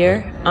doing all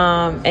year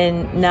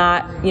and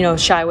not,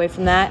 shy away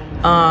from that.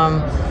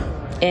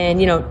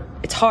 And,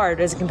 it's hard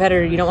as a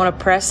competitor. You don't want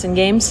to press in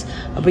games,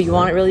 but you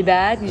want it really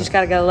bad. You just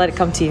got to let it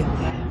come to you.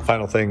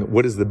 Final thing,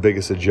 what is the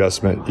biggest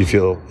adjustment you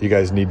feel you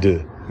guys need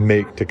to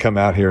make to come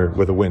out here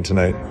with a win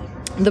tonight?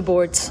 The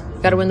boards.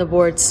 Got to win the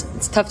boards.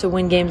 It's tough to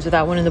win games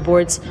without winning the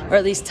boards, or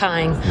at least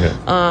tying.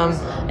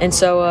 Yeah. And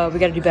so we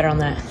got to do better on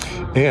that.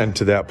 And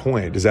to that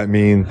point, does that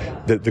mean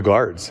that the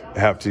guards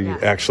have to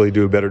actually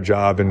do a better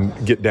job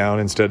and get down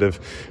instead of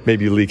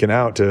maybe leaking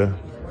out to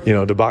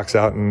box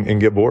out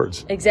and get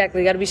boards?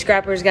 Exactly. Got to be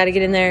scrappers. Got to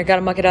get in there. Got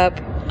to muck it up.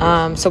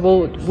 So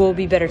we'll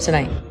be better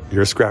tonight.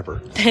 You're a scrapper.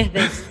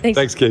 Thanks.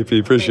 Thanks, KP.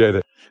 Appreciate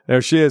it.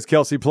 There she is,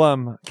 Kelsey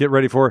Plum. Get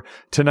ready for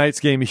tonight's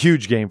game, a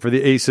huge game for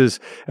the Aces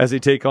as they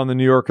take on the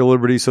New York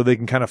Liberty, so they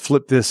can kind of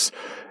flip this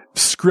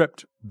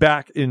script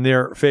back in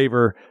their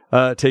favor,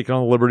 taking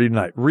on the Liberty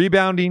tonight.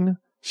 Rebounding,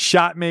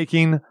 shot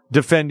making,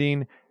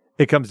 defending,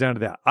 it comes down to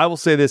that. I will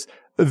say this,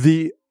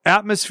 the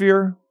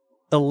atmosphere,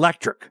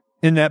 electric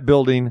in that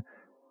building,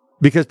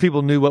 because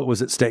people knew what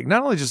was at stake.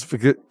 Not only just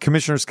for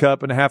Commissioner's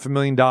Cup and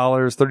 $500,000,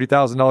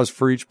 $30,000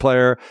 for each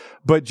player,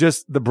 but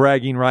just the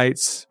bragging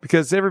rights,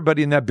 because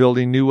everybody in that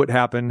building knew what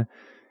happened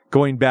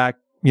going back,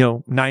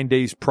 9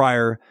 days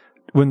prior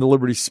when the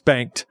Liberty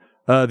spanked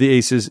the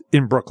Aces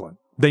in Brooklyn.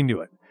 They knew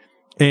it.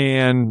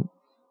 And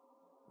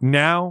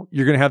now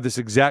you're going to have this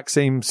exact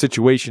same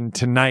situation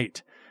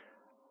tonight.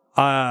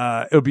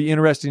 It'll be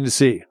interesting to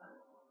see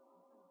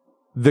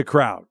the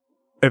crowd,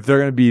 if they're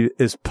going to be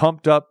as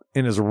pumped up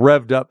and as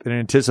revved up and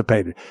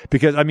anticipated.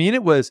 Because,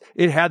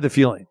 it had the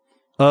feeling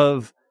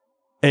of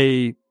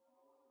a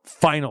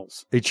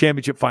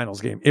championship finals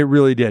game. It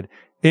really did.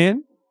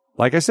 And,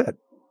 like I said,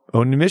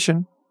 own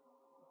admission,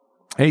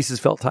 Aces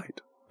felt tight.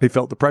 They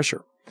felt the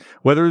pressure.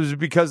 Whether it was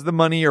because of the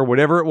money or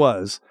whatever it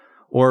was,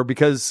 or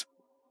because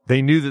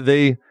they knew that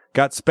they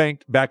got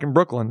spanked back in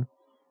Brooklyn,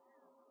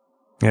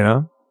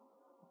 they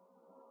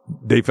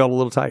felt a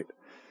little tight.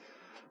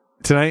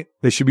 Tonight,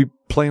 they should be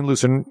playing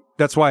loose. And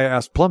that's why I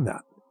asked Plum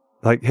that.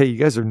 Like, hey, you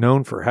guys are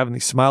known for having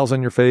these smiles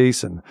on your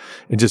face and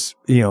just,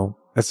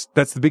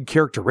 that's the big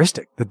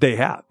characteristic that they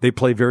have. They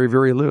play very,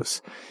 very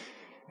loose.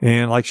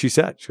 And like she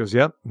said, she goes,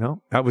 yep,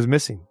 no, that was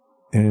missing.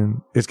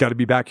 And it's got to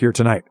be back here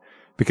tonight.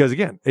 Because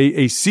again,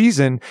 a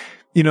season,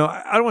 I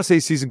don't want to say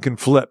a season can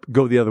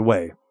go the other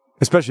way,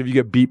 especially if you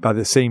get beat by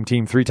the same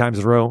team 3 times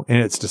in a row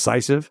and it's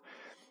decisive.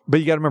 But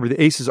you got to remember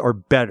the Aces are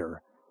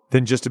better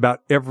than just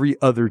about every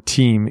other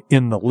team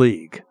in the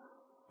league.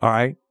 All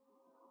right.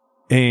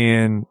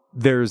 And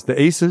there's the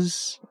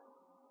Aces,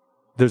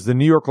 there's the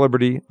New York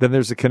Liberty, then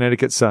there's the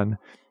Connecticut Sun,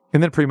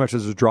 and then pretty much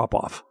there's a drop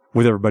off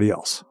with everybody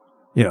else.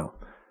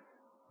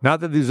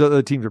 Not that these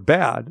other teams are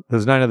bad.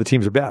 Those 9 other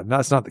teams are bad. No,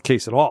 that's not the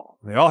case at all.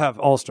 They all have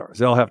all-stars.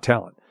 They all have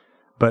talent.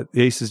 But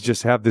the Aces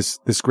just have this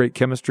great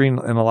chemistry and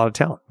a lot of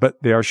talent.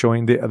 But they are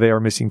showing they are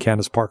missing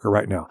Candace Parker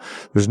right now.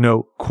 There's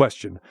no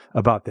question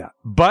about that.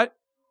 But,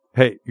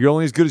 hey, you're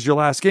only as good as your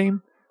last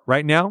game.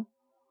 Right now,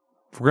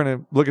 if we're going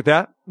to look at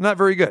that, not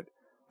very good.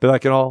 But I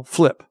can all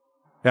flip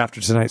after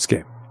tonight's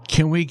game.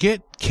 Can we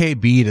get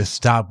KB to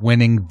stop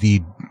winning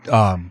the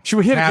She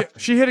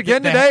hit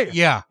again today.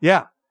 Yeah.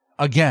 Yeah.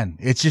 Again.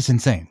 It's just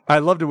insane. I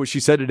loved what she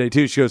said today,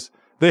 too. She goes,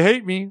 they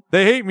hate me.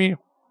 They hate me.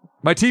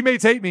 My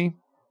teammates hate me.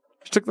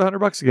 She took the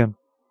 $100 again.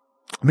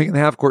 Making the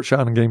half-court shot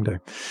on game day.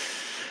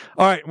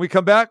 All right. When we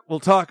come back, we'll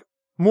talk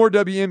more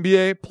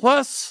WNBA.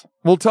 Plus,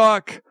 we'll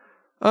talk,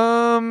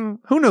 who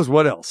knows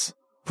what else.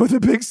 With the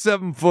big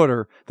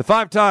 7-footer, the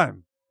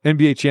 5-time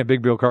NBA champ,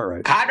 Big Bill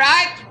Cartwright.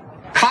 Cartwright!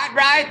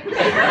 Cartwright!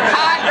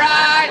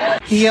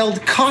 Cartwright! He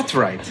yelled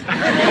Cartwright.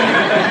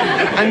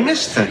 I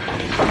missed it.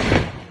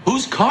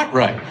 Who's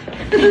Cartwright?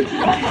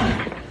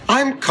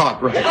 I'm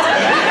Cartwright.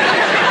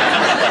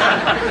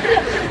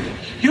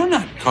 You're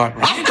not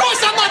Cartwright. Of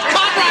course I'm not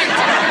Cartwright!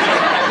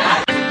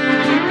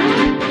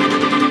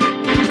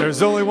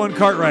 There's only one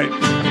Cartwright.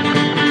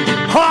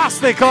 Haas,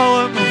 they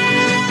call him.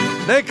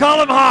 They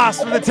call him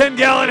Haas with a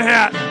 10-gallon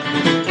hat.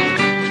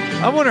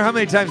 I wonder how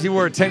many times he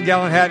wore a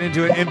 10-gallon hat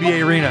into an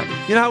NBA arena.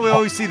 You know how we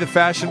always see the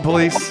fashion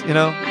police,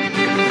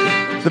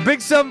 The big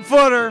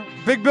 7-footer,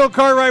 Big Bill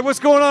Cartwright. What's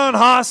going on,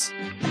 Haas?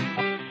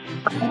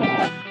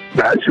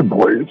 Fashion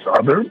police?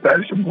 Are there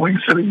fashion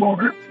police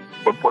anymore?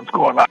 With what's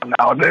going on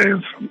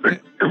nowadays?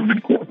 It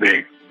can't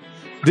be.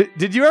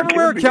 Did you ever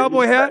wear a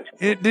cowboy hat?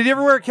 Did you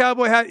ever wear a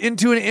cowboy hat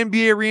into an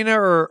NBA arena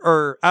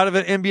or out of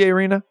an NBA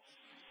arena?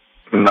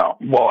 No.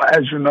 Well,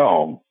 as you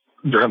know,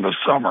 during the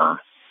summer,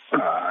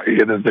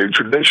 it is a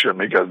tradition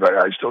because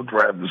I still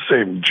drive the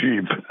same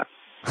Jeep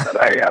that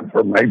I had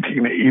from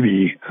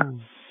 1980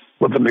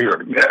 with the New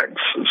York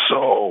Knicks.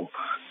 So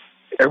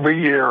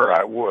every year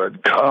I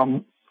would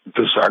come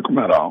to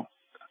Sacramento,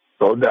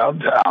 go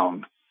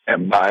downtown,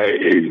 and buy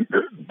a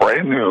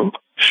brand new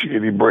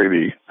Shady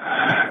Brady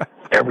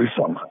every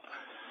summer.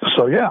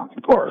 So, yeah,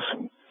 of course.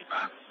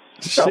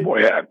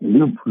 Cowboy hat,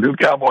 new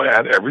cowboy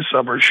hat every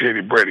summer,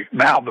 Shady Brady.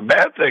 Now, the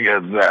bad thing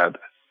is that,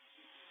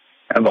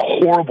 and the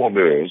horrible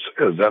news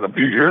is that a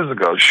few years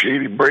ago,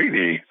 Shady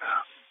Brady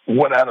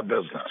went out of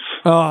business.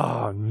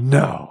 Oh,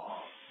 no.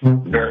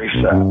 Very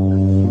sad.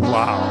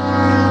 Wow.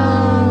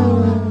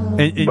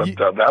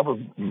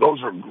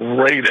 Those are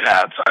great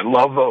hats. I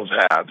love those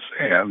hats,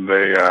 and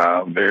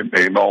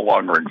they no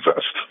longer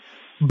exist.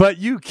 But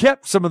you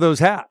kept some of those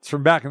hats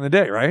from back in the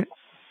day, right?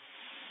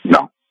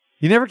 No.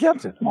 You never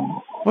kept it?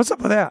 What's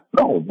up with that?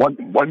 No,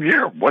 one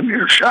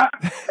year shot.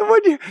 1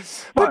 year.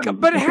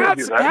 But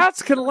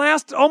hats can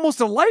last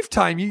almost a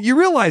lifetime. You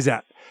realize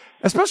that.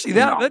 Especially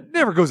that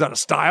never goes out of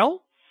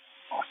style.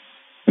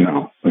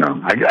 No.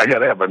 I got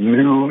to have a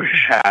new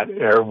hat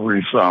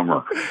every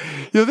summer.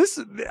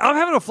 I'm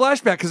having a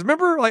flashback because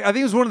remember, I think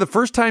it was one of the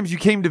first times you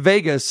came to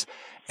Vegas,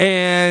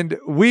 and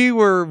we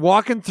were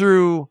walking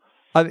through.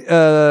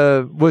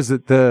 Was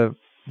it the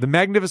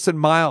Magnificent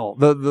Mile,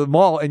 the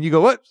mall, and you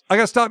go, what? I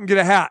got to stop and get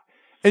a hat.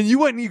 And you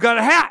went and you got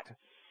a hat.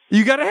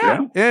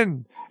 Yeah.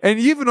 And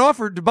you even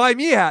offered to buy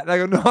me a hat. And I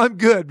go, no, I'm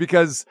good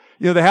because,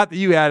 the hat that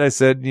you had, I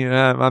said,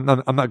 I'm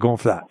not going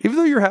for that. Even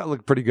though your hat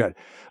looked pretty good.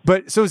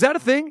 But so is that a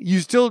thing?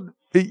 You still,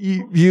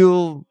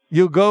 you'll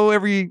go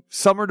every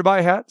summer to buy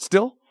a hat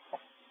still?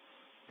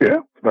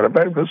 Yeah. But I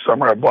bet this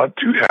summer I bought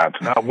 2 hats.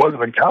 Now it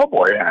wasn't a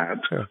cowboy hat.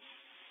 Yeah.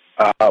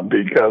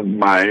 Because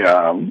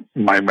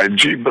my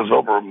Jeep is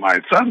over at my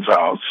son's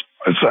house,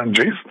 my son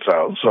Jason's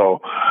house.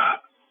 So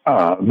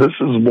this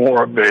is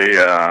more of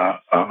a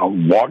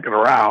walking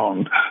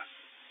around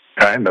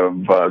kind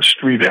of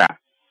street hat.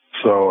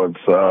 So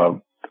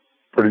it's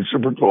pretty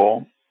super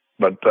cool.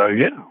 But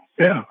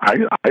yeah,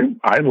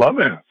 I love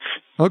it.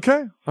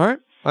 Okay, all right,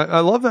 I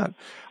love that.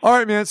 All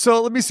right, man.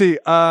 So let me see.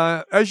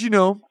 As you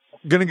know,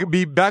 going to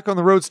be back on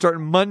the road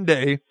starting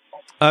Monday.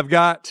 I've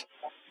got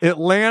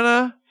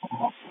Atlanta,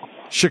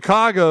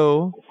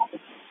 Chicago,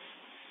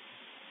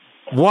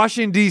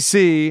 Washington,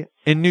 D.C.,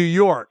 and New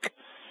York.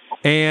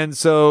 And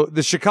so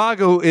the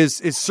Chicago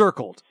is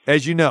circled,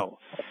 as you know,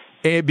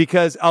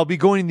 because I'll be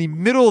going in the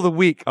middle of the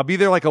week. I'll be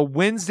there like a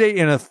Wednesday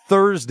and a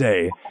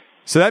Thursday.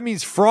 So that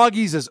means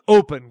Froggies is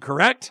open,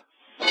 correct?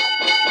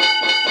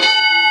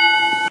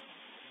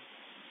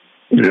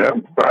 Yeah.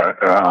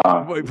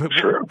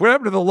 Sure. What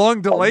happened to the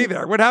long delay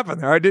there? What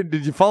happened there?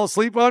 Did you fall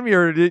asleep on me,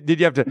 or did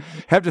you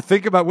have to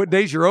think about what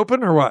days you're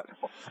open, or what?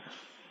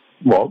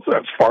 Well,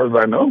 as far as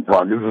I know,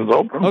 Froggies is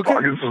open. Okay.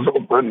 Froggies is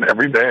open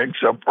every day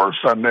except for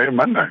Sunday and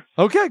Monday.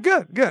 Okay,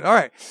 good.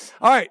 All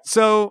right.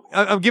 So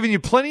I'm giving you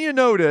plenty of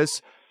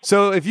notice.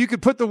 So if you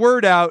could put the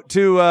word out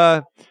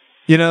to,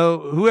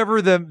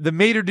 whoever the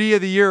maitre d'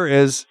 of the year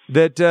is,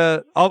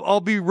 that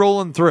I'll be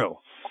rolling through.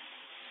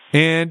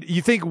 And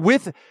you think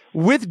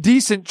with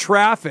decent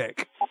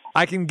traffic,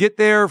 I can get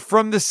there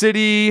from the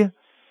city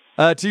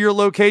to your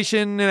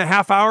location in a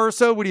half hour or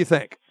so? What do you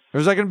think? Or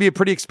is that going to be a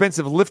pretty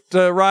expensive Lyft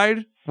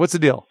ride? What's the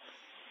deal?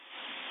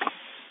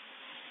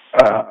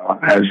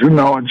 As you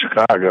know, in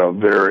Chicago,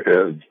 there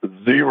is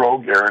zero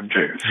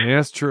guarantees. Yeah,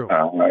 that's true.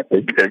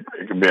 It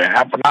can be a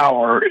half an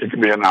hour. It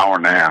can be an hour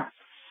and a half.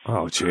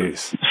 Oh,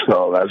 jeez.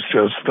 So that's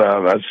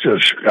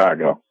just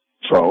Chicago.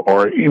 So,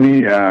 or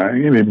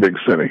any big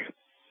city.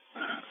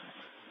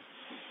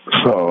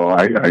 So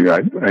I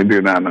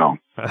do not know.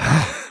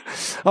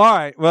 All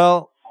right.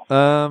 Well,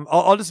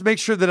 I'll just make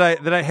sure that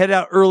I head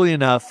out early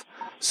enough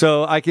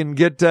so I can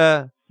get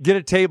a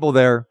table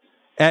there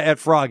at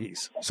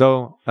Froggies.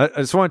 So I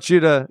just want you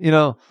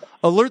to,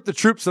 alert the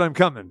troops that I'm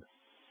coming.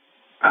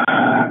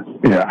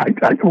 Yeah, I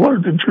can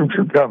alert the troops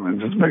you're coming.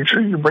 Just make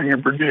sure you bring your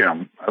per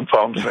diem. That's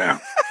all I'm saying.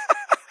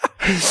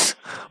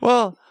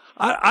 Well,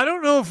 I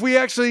don't know if we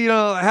actually,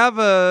 have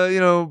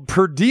a,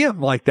 per diem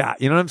like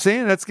that. You know what I'm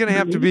saying? That's going to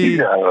have to be,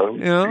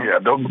 Yeah,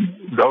 don't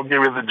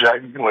give me the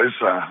Jack Nicklaus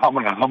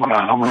humming.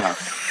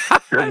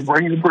 Just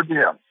bring your per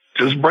diem.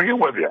 Just bring it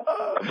with you.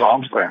 That's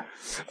all I'm saying.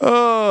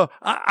 Oh,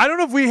 I don't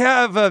know if we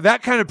have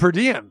that kind of per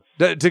diem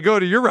to go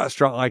to your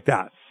restaurant like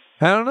that.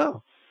 I don't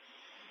know.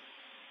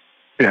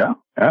 Yeah.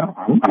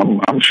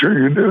 I'm sure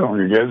you do.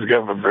 You guys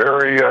got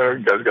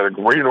you guys got a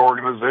great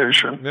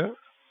organization. Yeah.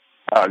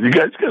 You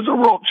guys are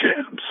world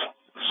champs.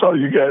 So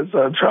you guys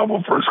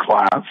travel first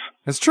class.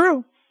 That's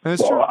true.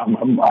 That's true.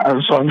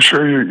 I'm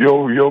sure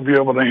you'll be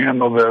able to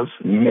handle this,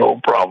 no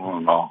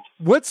problem at all.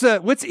 What's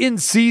in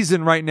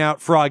season right now at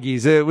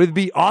Froggies? Would it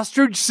be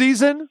ostrich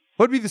season?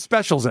 What would be the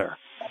specials there?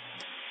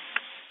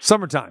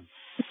 Summertime.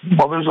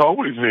 Well, there's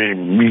always a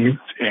meat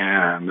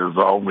and there's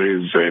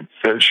always a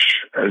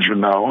fish, as you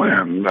know,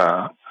 and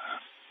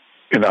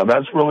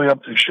that's really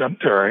up to Chef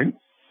Terry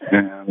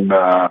and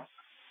our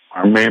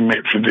main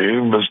maitre d',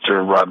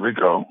 Mr.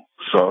 Rodrigo.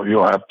 So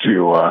you'll have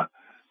to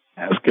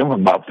ask him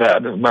about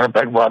that. As a matter of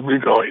fact,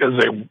 Rodrigo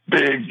is a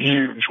big,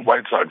 huge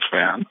White Sox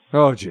fan.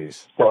 Oh,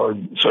 geez. So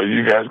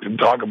you guys can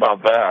talk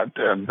about that,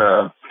 and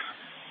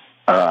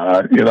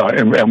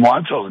and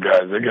watch those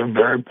guys. They get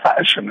very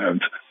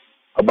passionate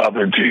about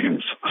their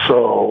teams.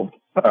 So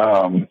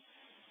but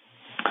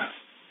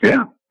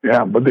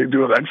they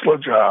do an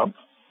excellent job.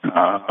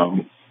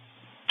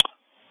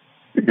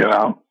 You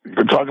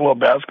can talk a little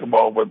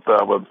basketball with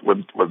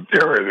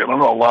Terry. They don't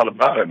know a lot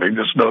about it. They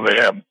just know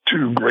they have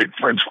two great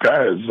French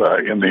guys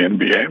in the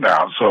NBA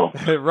now. So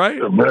right.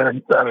 They're very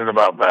excited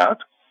about that.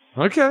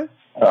 Okay.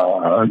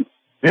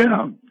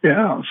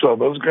 So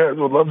those guys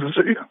would love to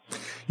see you.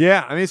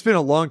 Yeah, I mean, it's been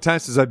a long time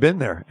since I've been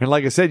there, and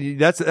like I said,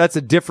 that's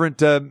a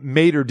different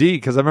maitre d',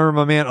 because I remember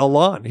my man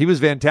Alon. He was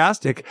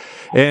fantastic,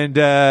 and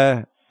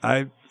that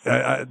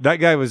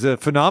guy was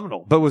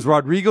phenomenal. But was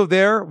Rodrigo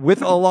there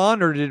with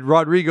Alon, or did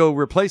Rodrigo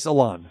replace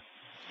Alon?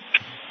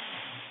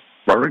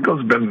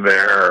 Rodrigo's been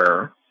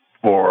there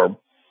for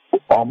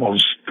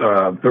almost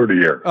 30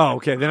 years. Oh,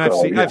 okay. Then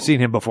I've seen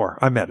him before.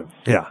 I met him.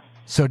 Yeah.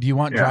 So do you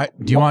want drive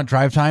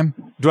time?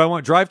 Do I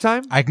want drive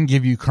time? I can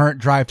give you current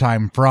drive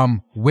time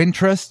from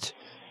Wintrust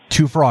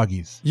to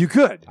Froggies. You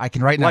could. I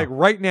can right now. Like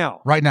right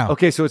now. Right now.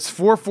 Okay, so it's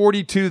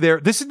 4:42 there.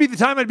 This would be the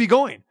time I'd be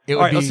going. It would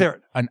All right, be let's hear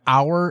it. An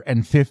hour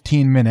and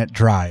 15-minute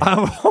drive.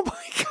 Oh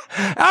my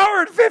God.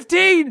 Hour and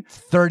 15.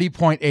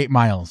 30.8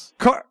 miles.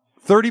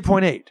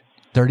 30.8.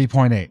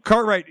 30.8.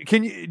 Cartwright,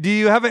 do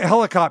you have a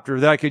helicopter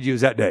that I could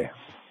use that day?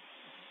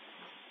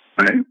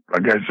 Hey,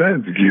 like I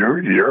said,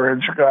 you're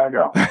in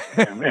Chicago,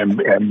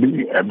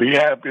 and be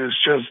happy.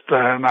 It's just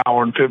an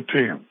hour and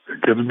 15.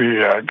 It could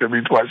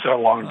be twice that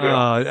long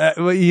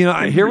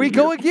too. Here we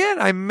go again.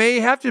 I may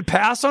have to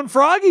pass on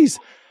Froggies.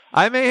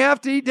 I may have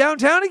to eat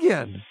downtown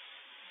again.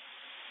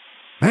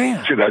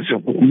 Man, see,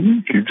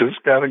 you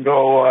just got to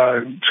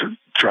go.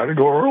 Try to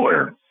go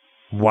earlier.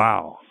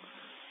 Wow.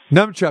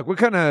 Numchuck, what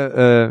kind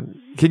of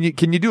can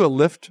you do a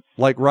Lyft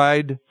like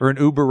ride or an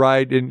Uber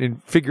ride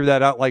and figure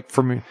that out, like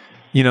from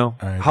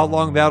how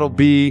long that'll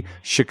be,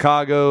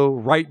 Chicago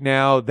right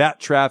now, that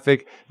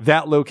traffic,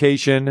 that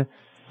location.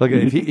 Look,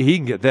 if he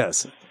can get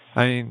this,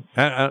 I mean,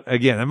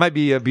 again, it might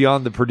be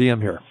beyond the per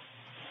diem here.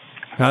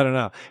 I don't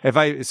know. If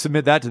I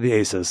submit that to the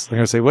Aces, they're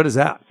gonna say, "What is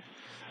that?"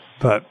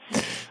 But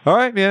all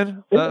right,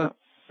 man. I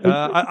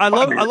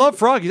love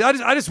Froggies.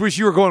 I just wish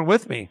you were going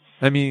with me.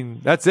 I mean,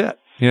 that's it.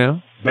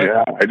 But,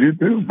 yeah, I do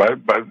too. But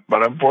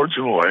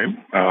unfortunately,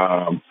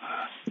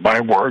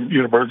 my work,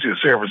 University of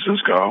San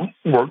Francisco,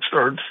 work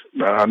starts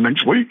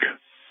next week.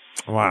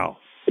 Wow.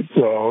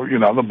 So,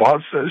 the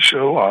boss says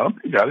show up.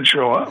 You got to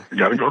show up. You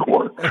got to go to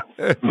work.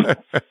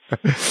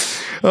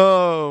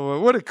 Oh,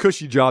 what a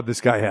cushy job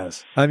this guy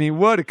has. I mean,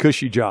 what a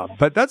cushy job.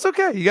 But that's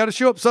okay. You got to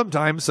show up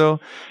sometime. So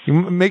you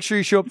make sure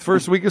you show up the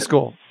first week of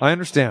school. I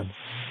understand.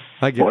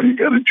 I get it. You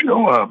got to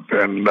show up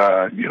and,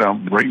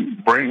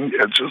 bring,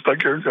 it's just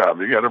like your job.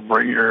 You got to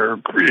bring your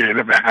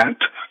creative hat.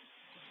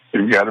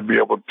 You got to be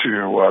able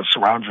to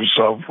surround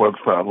yourself with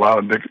a lot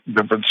of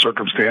different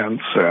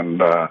circumstance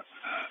and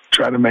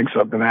try to make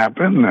something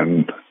happen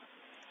and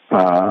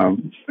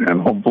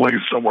hopefully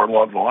somewhere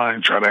along the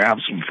line try to have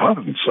some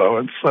fun.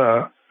 So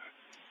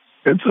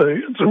it's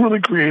a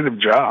really creative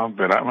job,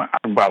 and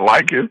I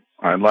like it.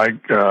 I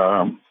like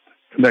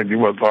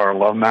connecting with our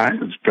alumni.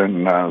 It's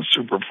been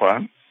super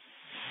fun.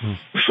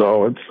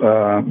 So it's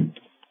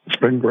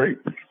been great.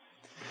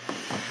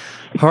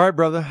 All right,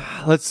 brother.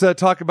 Let's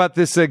talk about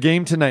this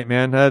game tonight,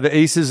 man. The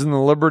Aces and the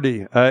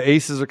Liberty.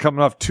 Aces are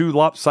coming off 2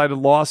 lopsided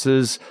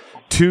losses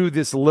to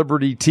this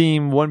Liberty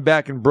team, one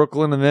back in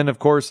Brooklyn, and then, of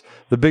course,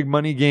 the big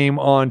money game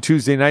on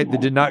Tuesday night that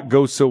did not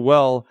go so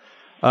well.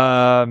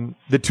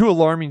 The 2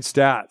 alarming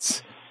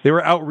stats. They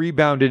were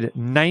out-rebounded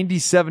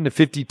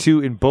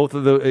 97-52 in both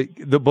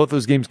of both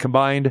those games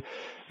combined.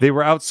 They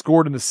were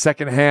outscored in the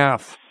second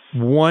half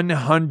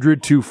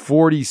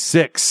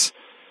 100-46.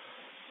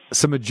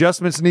 Some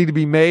adjustments need to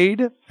be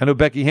made. I know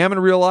Becky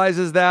Hammond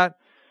realizes that,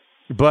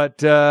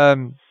 but I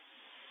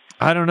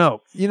don't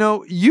know.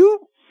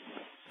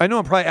 I know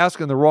I'm probably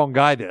asking the wrong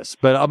guy this,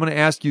 but I'm going to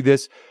ask you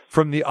this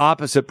from the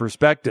opposite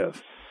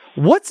perspective.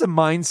 What's a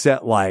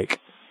mindset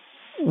like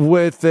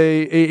with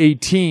a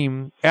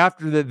team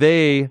after that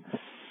they,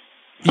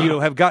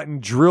 have gotten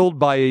drilled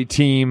by a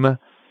team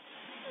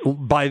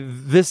by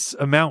this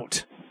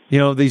amount,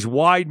 these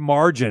wide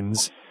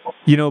margins?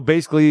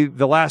 Basically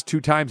the last 2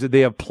 times that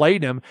they have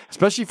played him,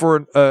 especially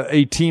for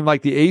a team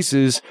like the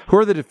Aces, who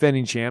are the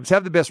defending champs,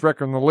 have the best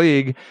record in the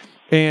league,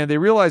 and they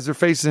realize they're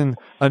facing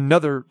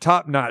another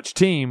top-notch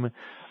team,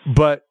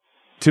 but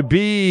to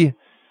be,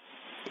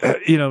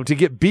 to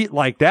get beat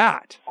like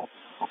that,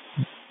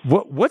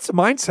 what's the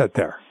mindset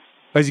there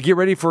as you get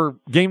ready for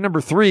game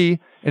number 3?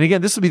 And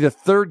again, this will be the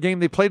 3rd game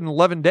they played in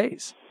 11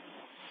 days.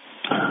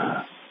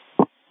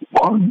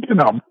 Well,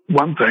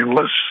 one thing,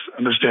 let's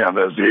understand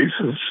this. The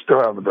Aces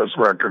still have the best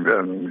record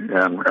in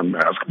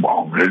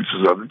basketball. The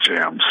Aces are the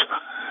champs.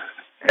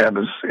 And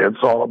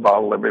it's all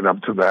about living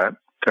up to that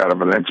kind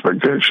of an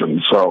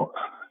expectation. So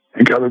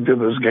you got to do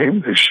this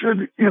game. They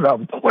should,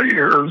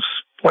 players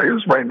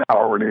right now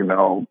already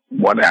know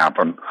what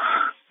happened.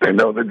 They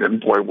know they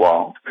didn't play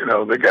well.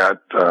 They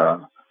got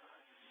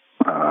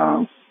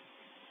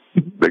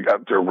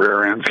their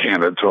rear ends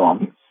handed to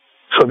them.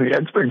 So the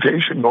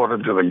expectation going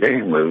into the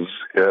game is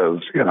we're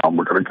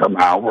going to come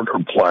out, we're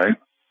going to play,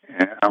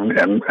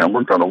 and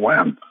we're going to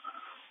win.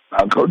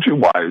 Now,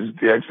 coaching-wise,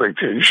 the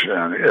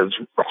expectation is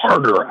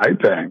harder, I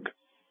think,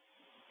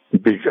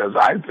 because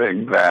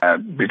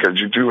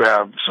you do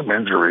have some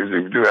injuries,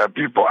 you do have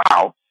people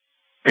out,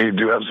 and you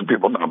do have some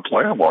people not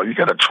playing well, you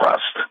got to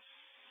trust.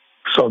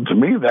 So to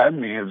me, that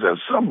means that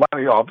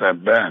somebody off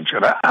that bench,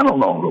 and I don't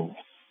know who,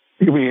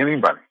 it could be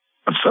anybody,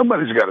 but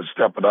somebody's got to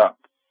step it up.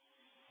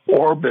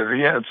 Or better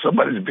yet,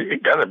 somebody's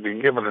got to be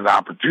given an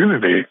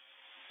opportunity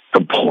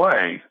to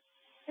play,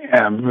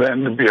 and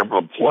then to be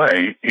able to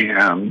play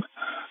and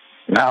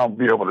now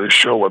be able to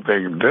show what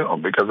they can do,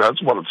 because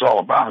that's what it's all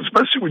about,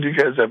 especially when you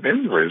guys have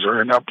injuries or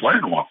you're not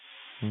playing well.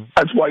 Mm-hmm.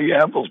 That's why you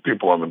have those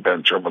people on the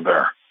bench over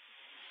there.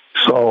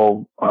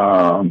 So,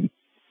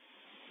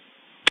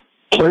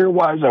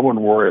 player-wise, I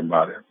wouldn't worry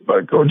about it.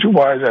 But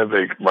coaching-wise, I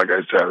think, like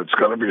I said, it's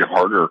going to be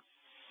harder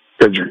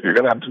because you're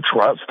going to have to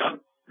trust.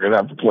 You're going to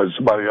have to play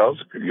somebody else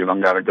if you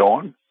don't got it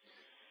going.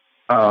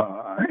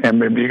 And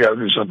maybe you got to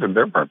do something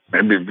different.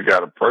 Maybe if you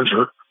got to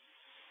pressure,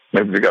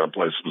 maybe you got to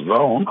play some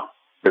zone.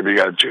 Maybe you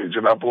got to change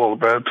it up a little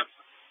bit.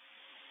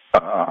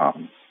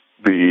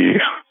 The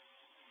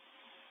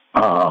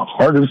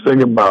hardest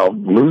thing about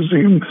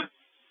losing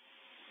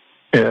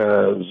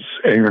is,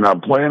 and you're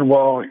not playing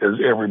well, is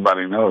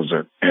everybody knows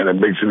it, and it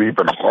makes it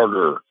even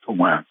harder to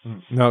win.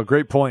 No,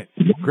 great point.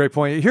 Great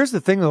point. Here's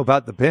the thing, though,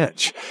 about the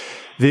bench.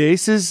 The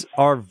Aces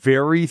are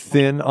very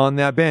thin on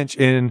that bench,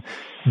 and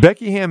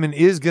Becky Hammond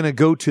is going to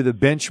go to the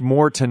bench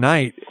more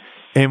tonight.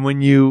 And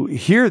when you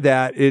hear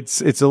that,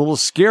 it's a little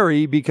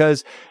scary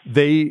because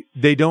they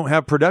don't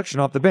have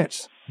production off the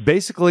bench.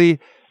 Basically,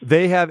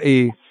 they have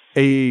like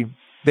a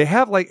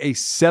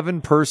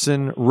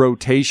 7-person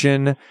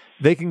rotation.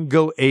 They can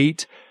go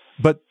 8,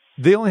 but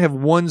they only have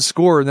one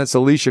scorer, and that's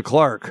Alicia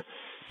Clark,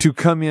 to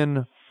come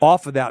in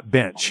off of that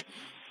bench.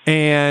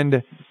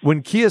 And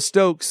when Kia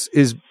Stokes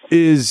is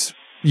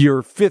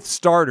your 5th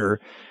starter,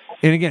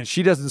 and again,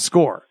 she doesn't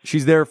score.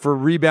 She's there for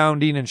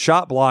rebounding and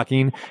shot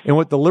blocking. And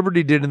what the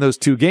Liberty did in those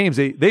 2 games,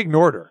 they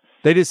ignored her.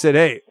 They just said,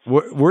 hey,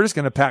 we're just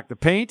going to pack the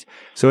paint.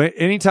 So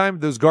anytime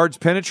those guards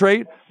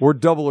penetrate, we're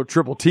double or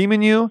triple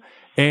teaming you,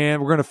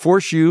 and we're going to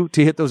force you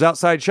to hit those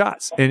outside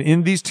shots. And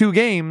in these 2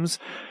 games,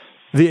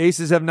 the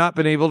Aces have not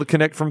been able to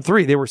connect from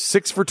 3. They were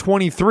 6 for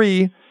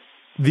 23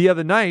 the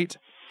other night.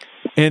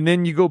 And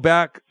then you go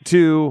back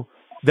to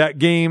that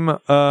game,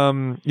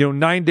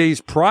 9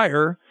 days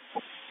prior,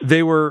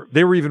 they were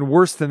even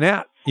worse than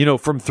that,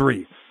 from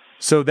three.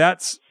 So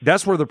that's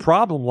where the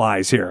problem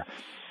lies here.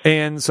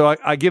 And so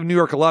I give New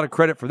York a lot of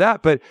credit for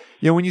that. But,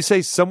 when you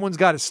say someone's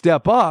got to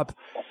step up,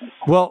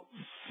 well,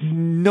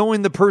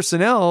 knowing the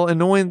personnel and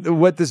knowing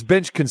what this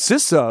bench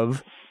consists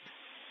of,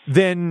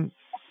 then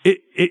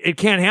it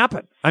can't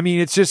happen. I mean,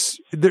 it's just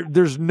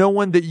there's no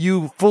one that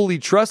you fully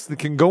trust that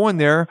can go in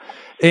there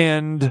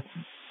and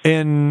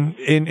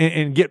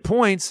get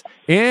points.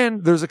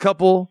 And there's a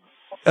couple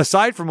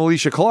aside from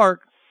Alicia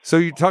Clark. So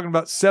you're talking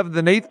about 7th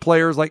and 8th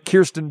players like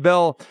Kirsten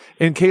Bell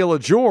and Kayla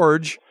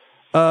George,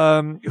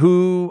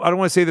 who I don't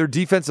want to say they're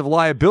defensive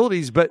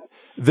liabilities, but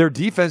their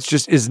defense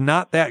just is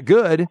not that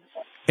good,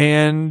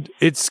 and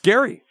it's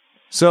scary.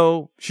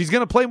 So she's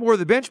going to play more of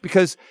the bench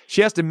because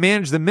she has to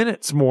manage the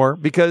minutes more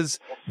because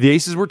the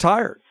Aces were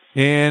tired.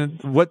 And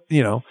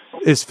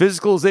as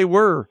physical as they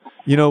were,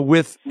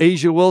 with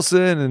Asia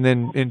Wilson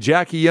and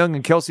Jackie Young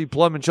and Kelsey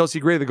Plum and Chelsea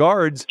Gray, the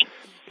guards,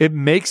 it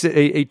makes it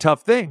a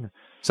tough thing.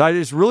 So I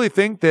just really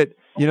think that,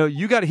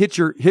 you got to hit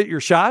your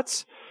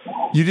shots.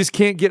 You just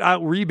can't get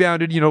out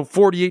rebounded,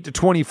 48-24,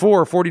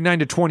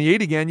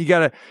 49-28 again. You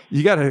gotta,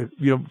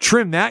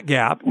 trim that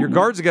gap. Your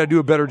guards have got to do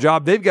a better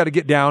job. They've got to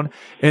get down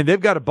and they've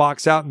got to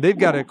box out and they've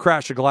got to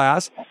crash a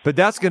glass, but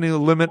that's going to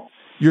limit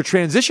your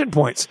transition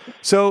points.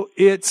 So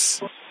it's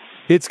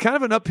kind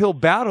of an uphill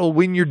battle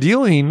when you're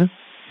dealing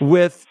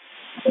with,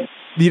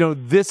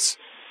 this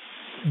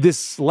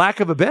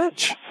lack of a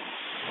bench.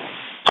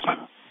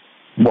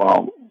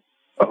 Well,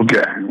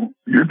 okay,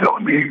 you're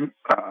telling me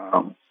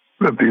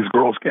that these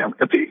girls can't.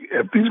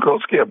 If these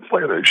girls can't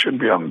play, they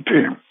shouldn't be on the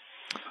team.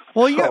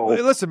 Well,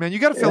 listen, man, you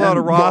got to fill out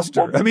a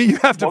roster. You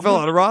have to fill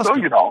out a roster.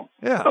 No, you don't.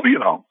 Yeah. No, you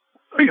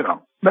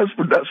don't.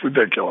 That's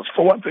ridiculous.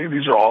 For one thing,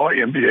 these are all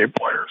NBA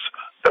players,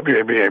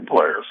 WNBA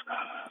players.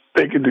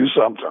 They can do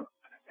something.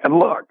 And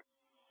look,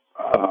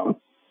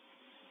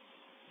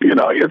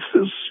 it's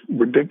this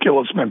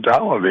ridiculous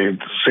mentality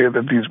to say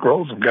that these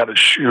girls have got to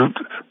shoot.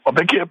 Well,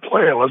 they can't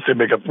play unless they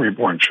make a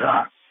 3-point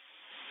shot.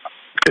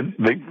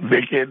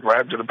 They can't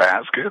drive to the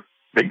basket.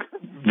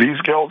 These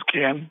girls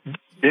can't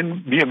be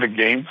in the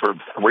game for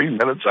 3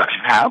 minutes a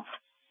half,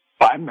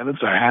 5 minutes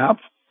a half.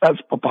 That's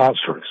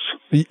preposterous.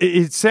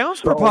 It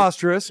sounds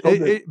preposterous,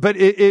 but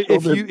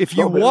if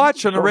you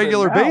watch on a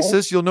regular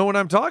basis, you'll know what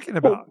I'm talking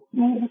about.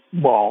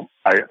 Well,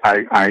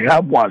 I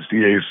have watched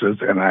the Aces,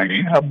 and I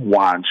have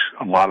watched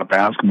a lot of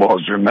basketball,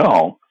 as you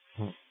know.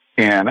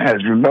 And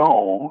as you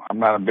know, I'm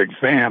not a big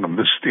fan of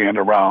this stand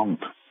around,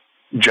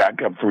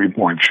 jack up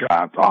 3-point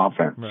shots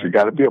offense. Right. You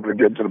got to be able to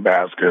get to the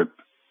basket.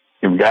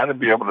 You've got to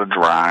be able to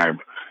drive.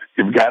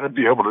 You've got to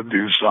be able to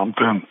do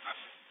something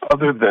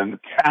other than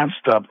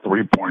cast up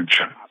 3-point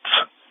shots.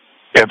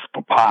 It's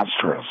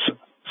preposterous.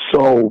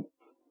 So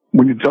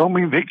when you tell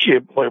me they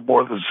can't play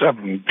more than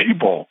 7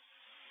 people,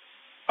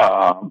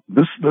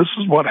 this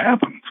is what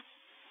happens.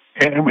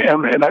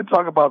 And I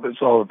talk about this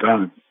all the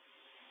time.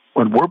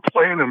 When we're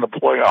playing in the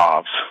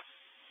playoffs,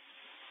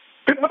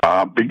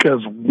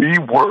 because we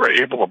were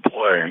able to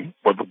play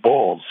with the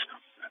Bulls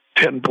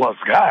 10-plus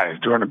guys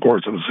during the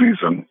course of the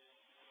season,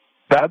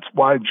 that's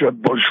why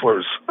Judd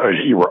Bushler's a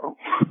hero.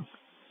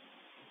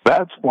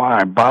 That's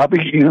why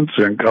Bobby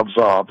Hansen comes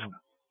off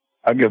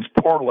against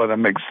Portland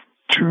and makes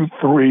 2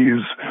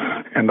 threes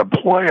in the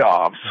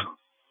playoffs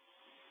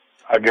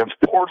against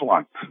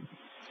Portland.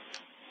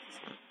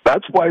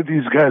 That's why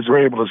these guys are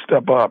able to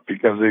step up,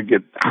 because they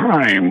get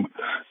time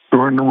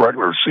during the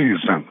regular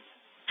season.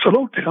 So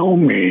don't tell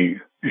me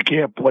you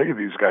can't play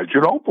these guys.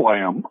 You don't play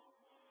them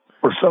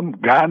for some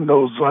God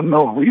knows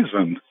unknown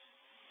reason.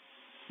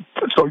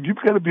 So you've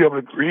got to be able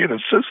to create a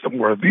system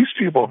where these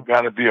people have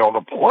got to be able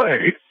to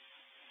play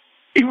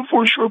even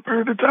for a short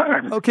period of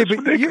time. Okay,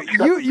 but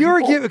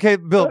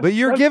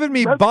you're giving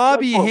me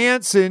Bobby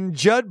Hansen,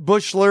 Judd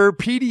Bushler,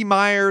 Petey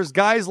Myers,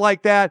 guys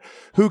like that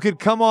who could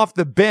come off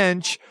the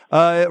bench,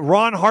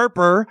 Ron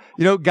Harper,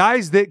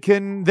 guys that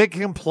can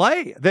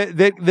play,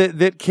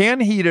 that can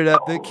heat it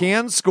up, that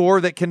can score,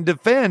 that can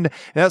defend,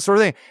 that sort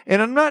of thing. And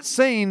I'm not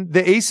saying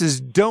the Aces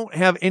don't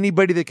have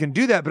anybody that can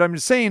do that, but I'm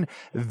just saying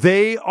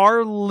they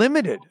are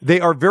limited. They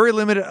are very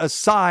limited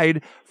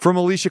aside from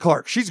Alicia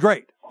Clark. She's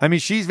great. I mean,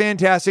 she's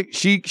fantastic.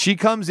 She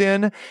comes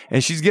in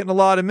and she's getting a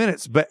lot of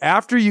minutes. But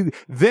after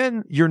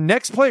then your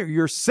next player,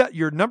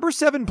 your number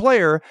 7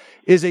 player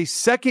is a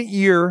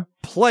second-year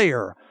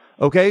player,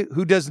 okay,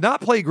 who does not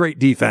play great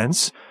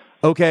defense,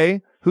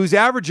 okay, who's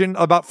averaging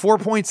about 4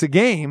 points a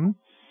game,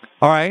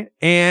 all right,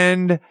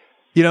 and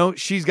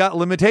she's got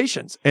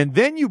limitations. And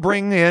then you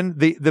bring in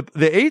the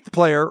 8th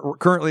player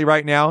currently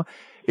right now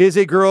is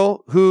a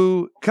girl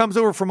who comes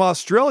over from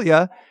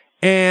Australia,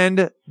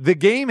 and the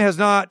game has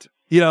not,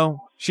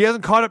 she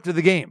hasn't caught up to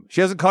the game. She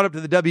hasn't caught up to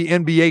the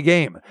WNBA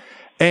game.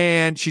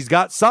 And she's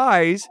got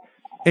size,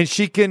 and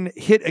she can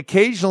hit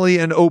occasionally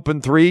an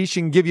open 3.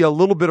 She can give you a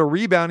little bit of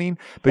rebounding,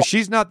 but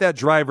she's not that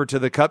driver to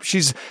the cup.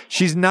 She's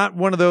not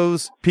one of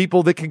those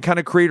people that can kind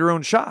of create her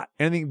own shot.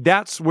 And I think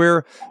that's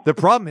where the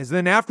problem is.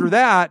 Then after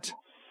that,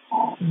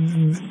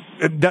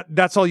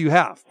 that's all you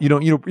have. You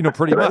know,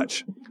 pretty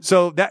much.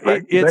 So that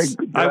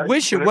I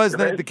wish it was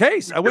the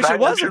case. I wish it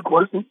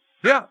wasn't.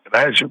 Yeah. Can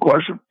I ask you a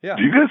question? Yeah.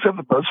 Do you guys have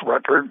the best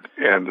record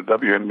in the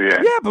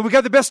WNBA? Yeah, but we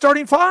got the best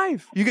starting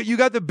five. You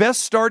got the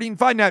best starting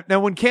five.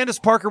 Now when Candace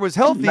Parker was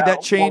healthy,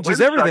 that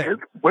changes everything.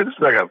 Wait a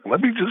second.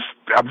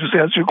 I'm just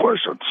asking you a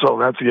question. So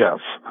that's a yes.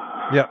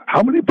 Yeah.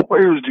 How many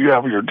players do you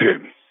have on your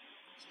team?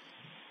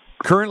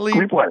 Currently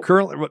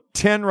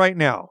 10 right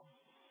now.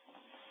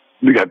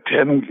 You got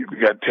 10. You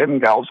got 10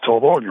 gals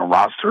total on your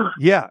roster.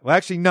 Yeah, well,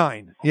 actually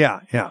 9.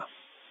 Yeah.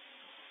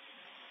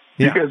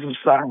 You guys have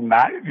signed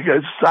 9. You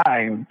guys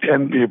signed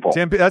 10 people.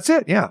 10. That's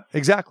it. Yeah,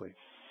 exactly.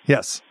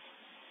 Yes.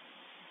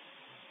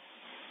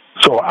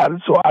 So out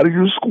of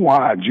your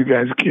squad, you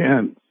guys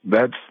can't.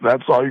 That's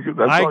all you.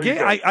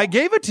 I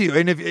gave it to you,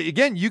 and if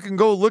again, you can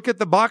go look at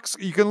the box.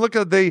 You can look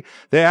at the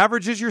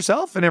averages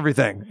yourself and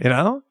everything. You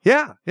know.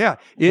 Yeah.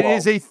 It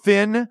is a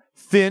thin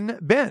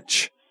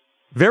bench.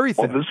 Very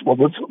thin. This is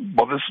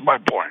my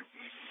point.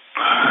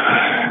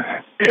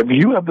 If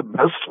you have the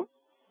best,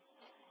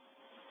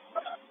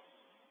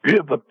 you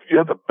have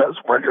the best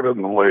record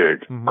in the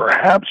league. Mm-hmm.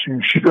 Perhaps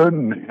you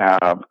shouldn't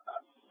have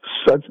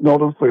such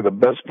noticeably the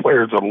best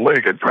players in the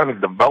league and try to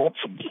develop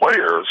some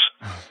players.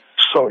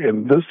 So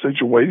in this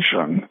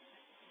situation,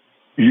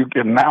 you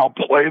can now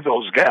play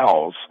those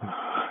gals,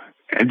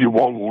 and you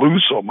won't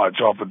lose so much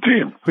off the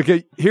team.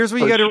 Okay, here's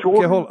what you got to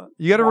hold on.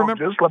 You got to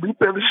remember. Just let me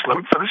finish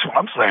what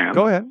I'm saying.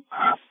 Go ahead.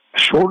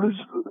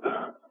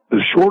 The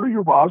shorter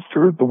your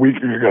roster, the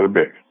weaker you're going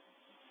to be.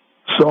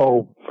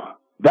 So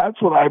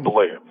that's what I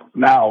believe.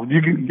 Now,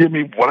 you can give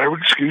me whatever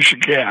excuse you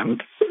can.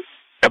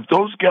 If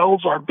those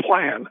gals aren't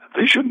playing,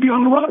 they shouldn't be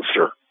on the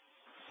roster.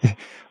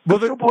 Well,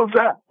 simple as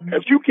that.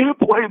 If you can't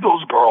play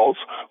those girls,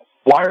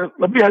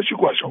 let me ask you a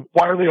question.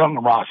 Why are they on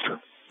the roster?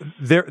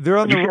 They're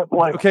on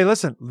okay,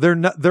 listen.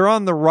 They're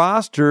on the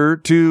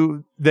roster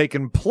they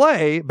can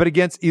play, but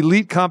against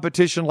elite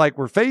competition like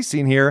we're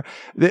facing here,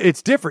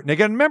 it's different. And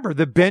again, remember,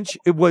 the bench,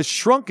 it was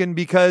shrunken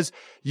because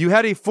you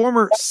had a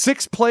former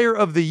 6th player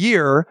of the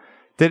year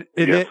that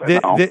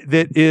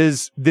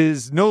is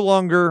no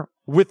longer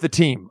with the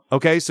team.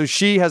 Okay. So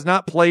she has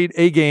not played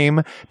a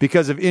game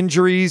because of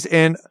injuries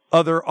and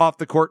other off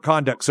the court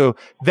conduct. So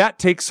that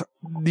takes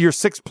your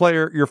 6th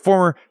player, your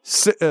former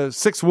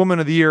 6th woman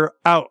of the year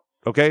out.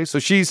 Okay. So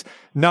she's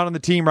not on the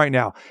team right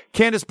now.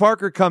 Candace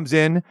Parker comes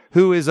in,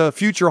 who is a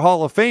future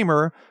Hall of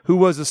Famer, who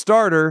was a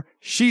starter.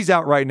 She's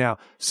out right now.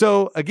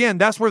 So again,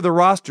 that's where the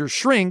roster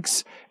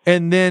shrinks.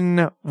 And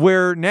then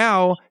where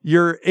now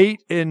your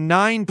 8 and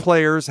 9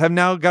 players have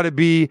now got to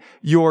be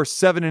your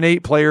 7 and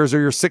 8 players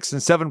or your 6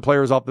 and 7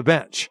 players off the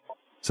bench.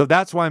 So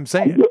that's why I'm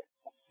saying.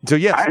 So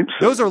yes,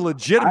 those are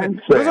legitimate.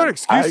 Those aren't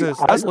excuses.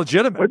 That's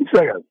legitimate. Wait a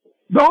second.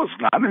 No, it's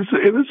not.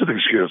 It is an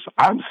excuse.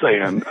 I'm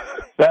saying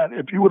that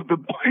if you would have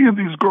been playing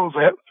these girls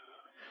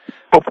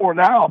before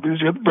now, because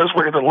you had the best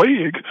record in the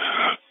league.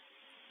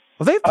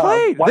 Well, they've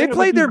played. They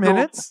played their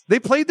minutes. They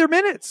played their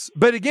minutes.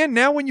 But again,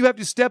 now when you have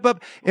to step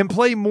up and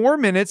play more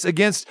minutes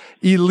against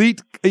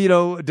elite,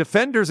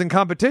 defenders in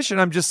competition,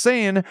 I'm just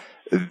saying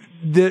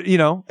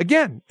that,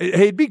 again,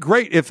 it'd be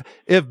great if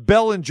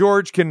Bell and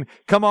George can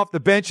come off the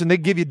bench and they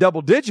give you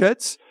double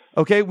digits.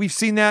 Okay, we've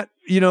seen that,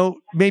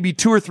 maybe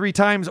 2 or 3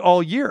 times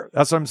all year.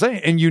 That's what I'm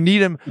saying. And you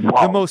need him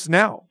the most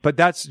now. But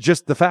that's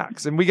just the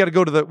facts. And we got to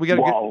go to the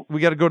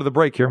go to the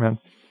break here, man.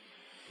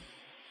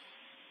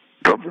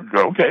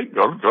 Okay,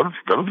 go to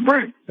the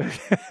break.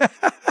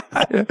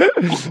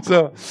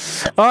 So,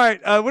 all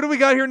right, what do we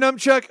got here,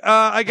 Numchuck?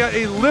 I got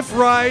a Lyft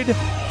ride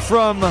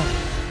from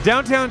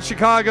downtown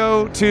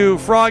Chicago to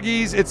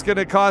Froggy's. It's going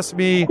to cost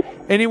me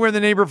anywhere in the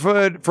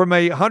neighborhood from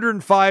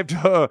 $105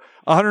 to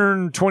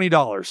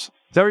 $120. Is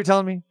that what you're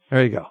telling me?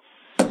 There you go.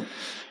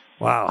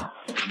 Wow. All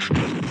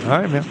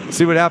right, man. Let's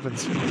see what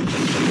happens.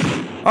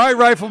 All right,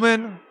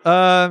 Rifleman.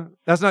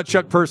 That's not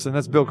Chuck Person.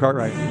 That's Bill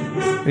Cartwright.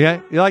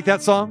 Yeah? You like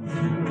that song?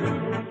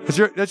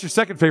 That's your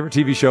second favorite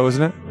TV show,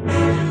 isn't it?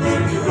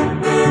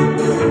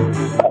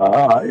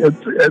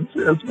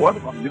 It's one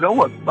of them. You know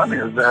what's funny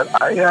is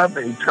that I have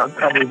a Chuck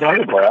Covers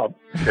autograph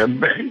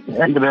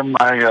hanging in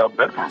my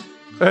bedroom.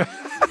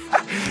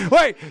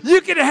 Wait,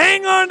 you can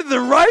hang on to the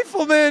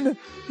Rifleman,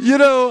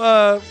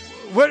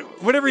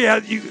 whatever you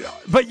have,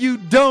 but you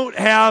don't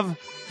have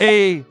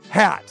a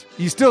hat.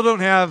 You still don't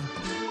have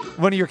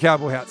one of your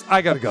cowboy hats.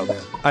 I got to go,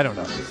 man. I don't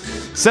know.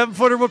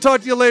 7-footer, we'll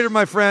talk to you later,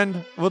 my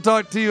friend. We'll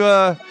talk to you.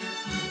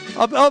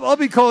 I'll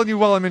be calling you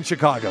while I'm in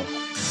Chicago.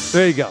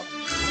 There you go.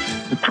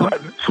 Try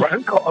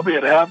to call me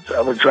at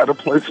halftime and try to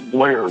play some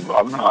players in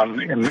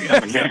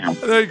the game.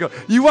 There you go.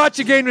 You watch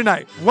the game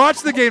tonight.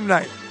 Watch the game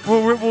tonight.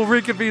 We'll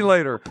reconvene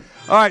later.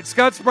 All right,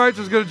 Scott Spreitzer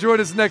is going to join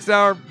us next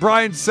hour.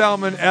 Brian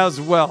Salmon as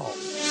well.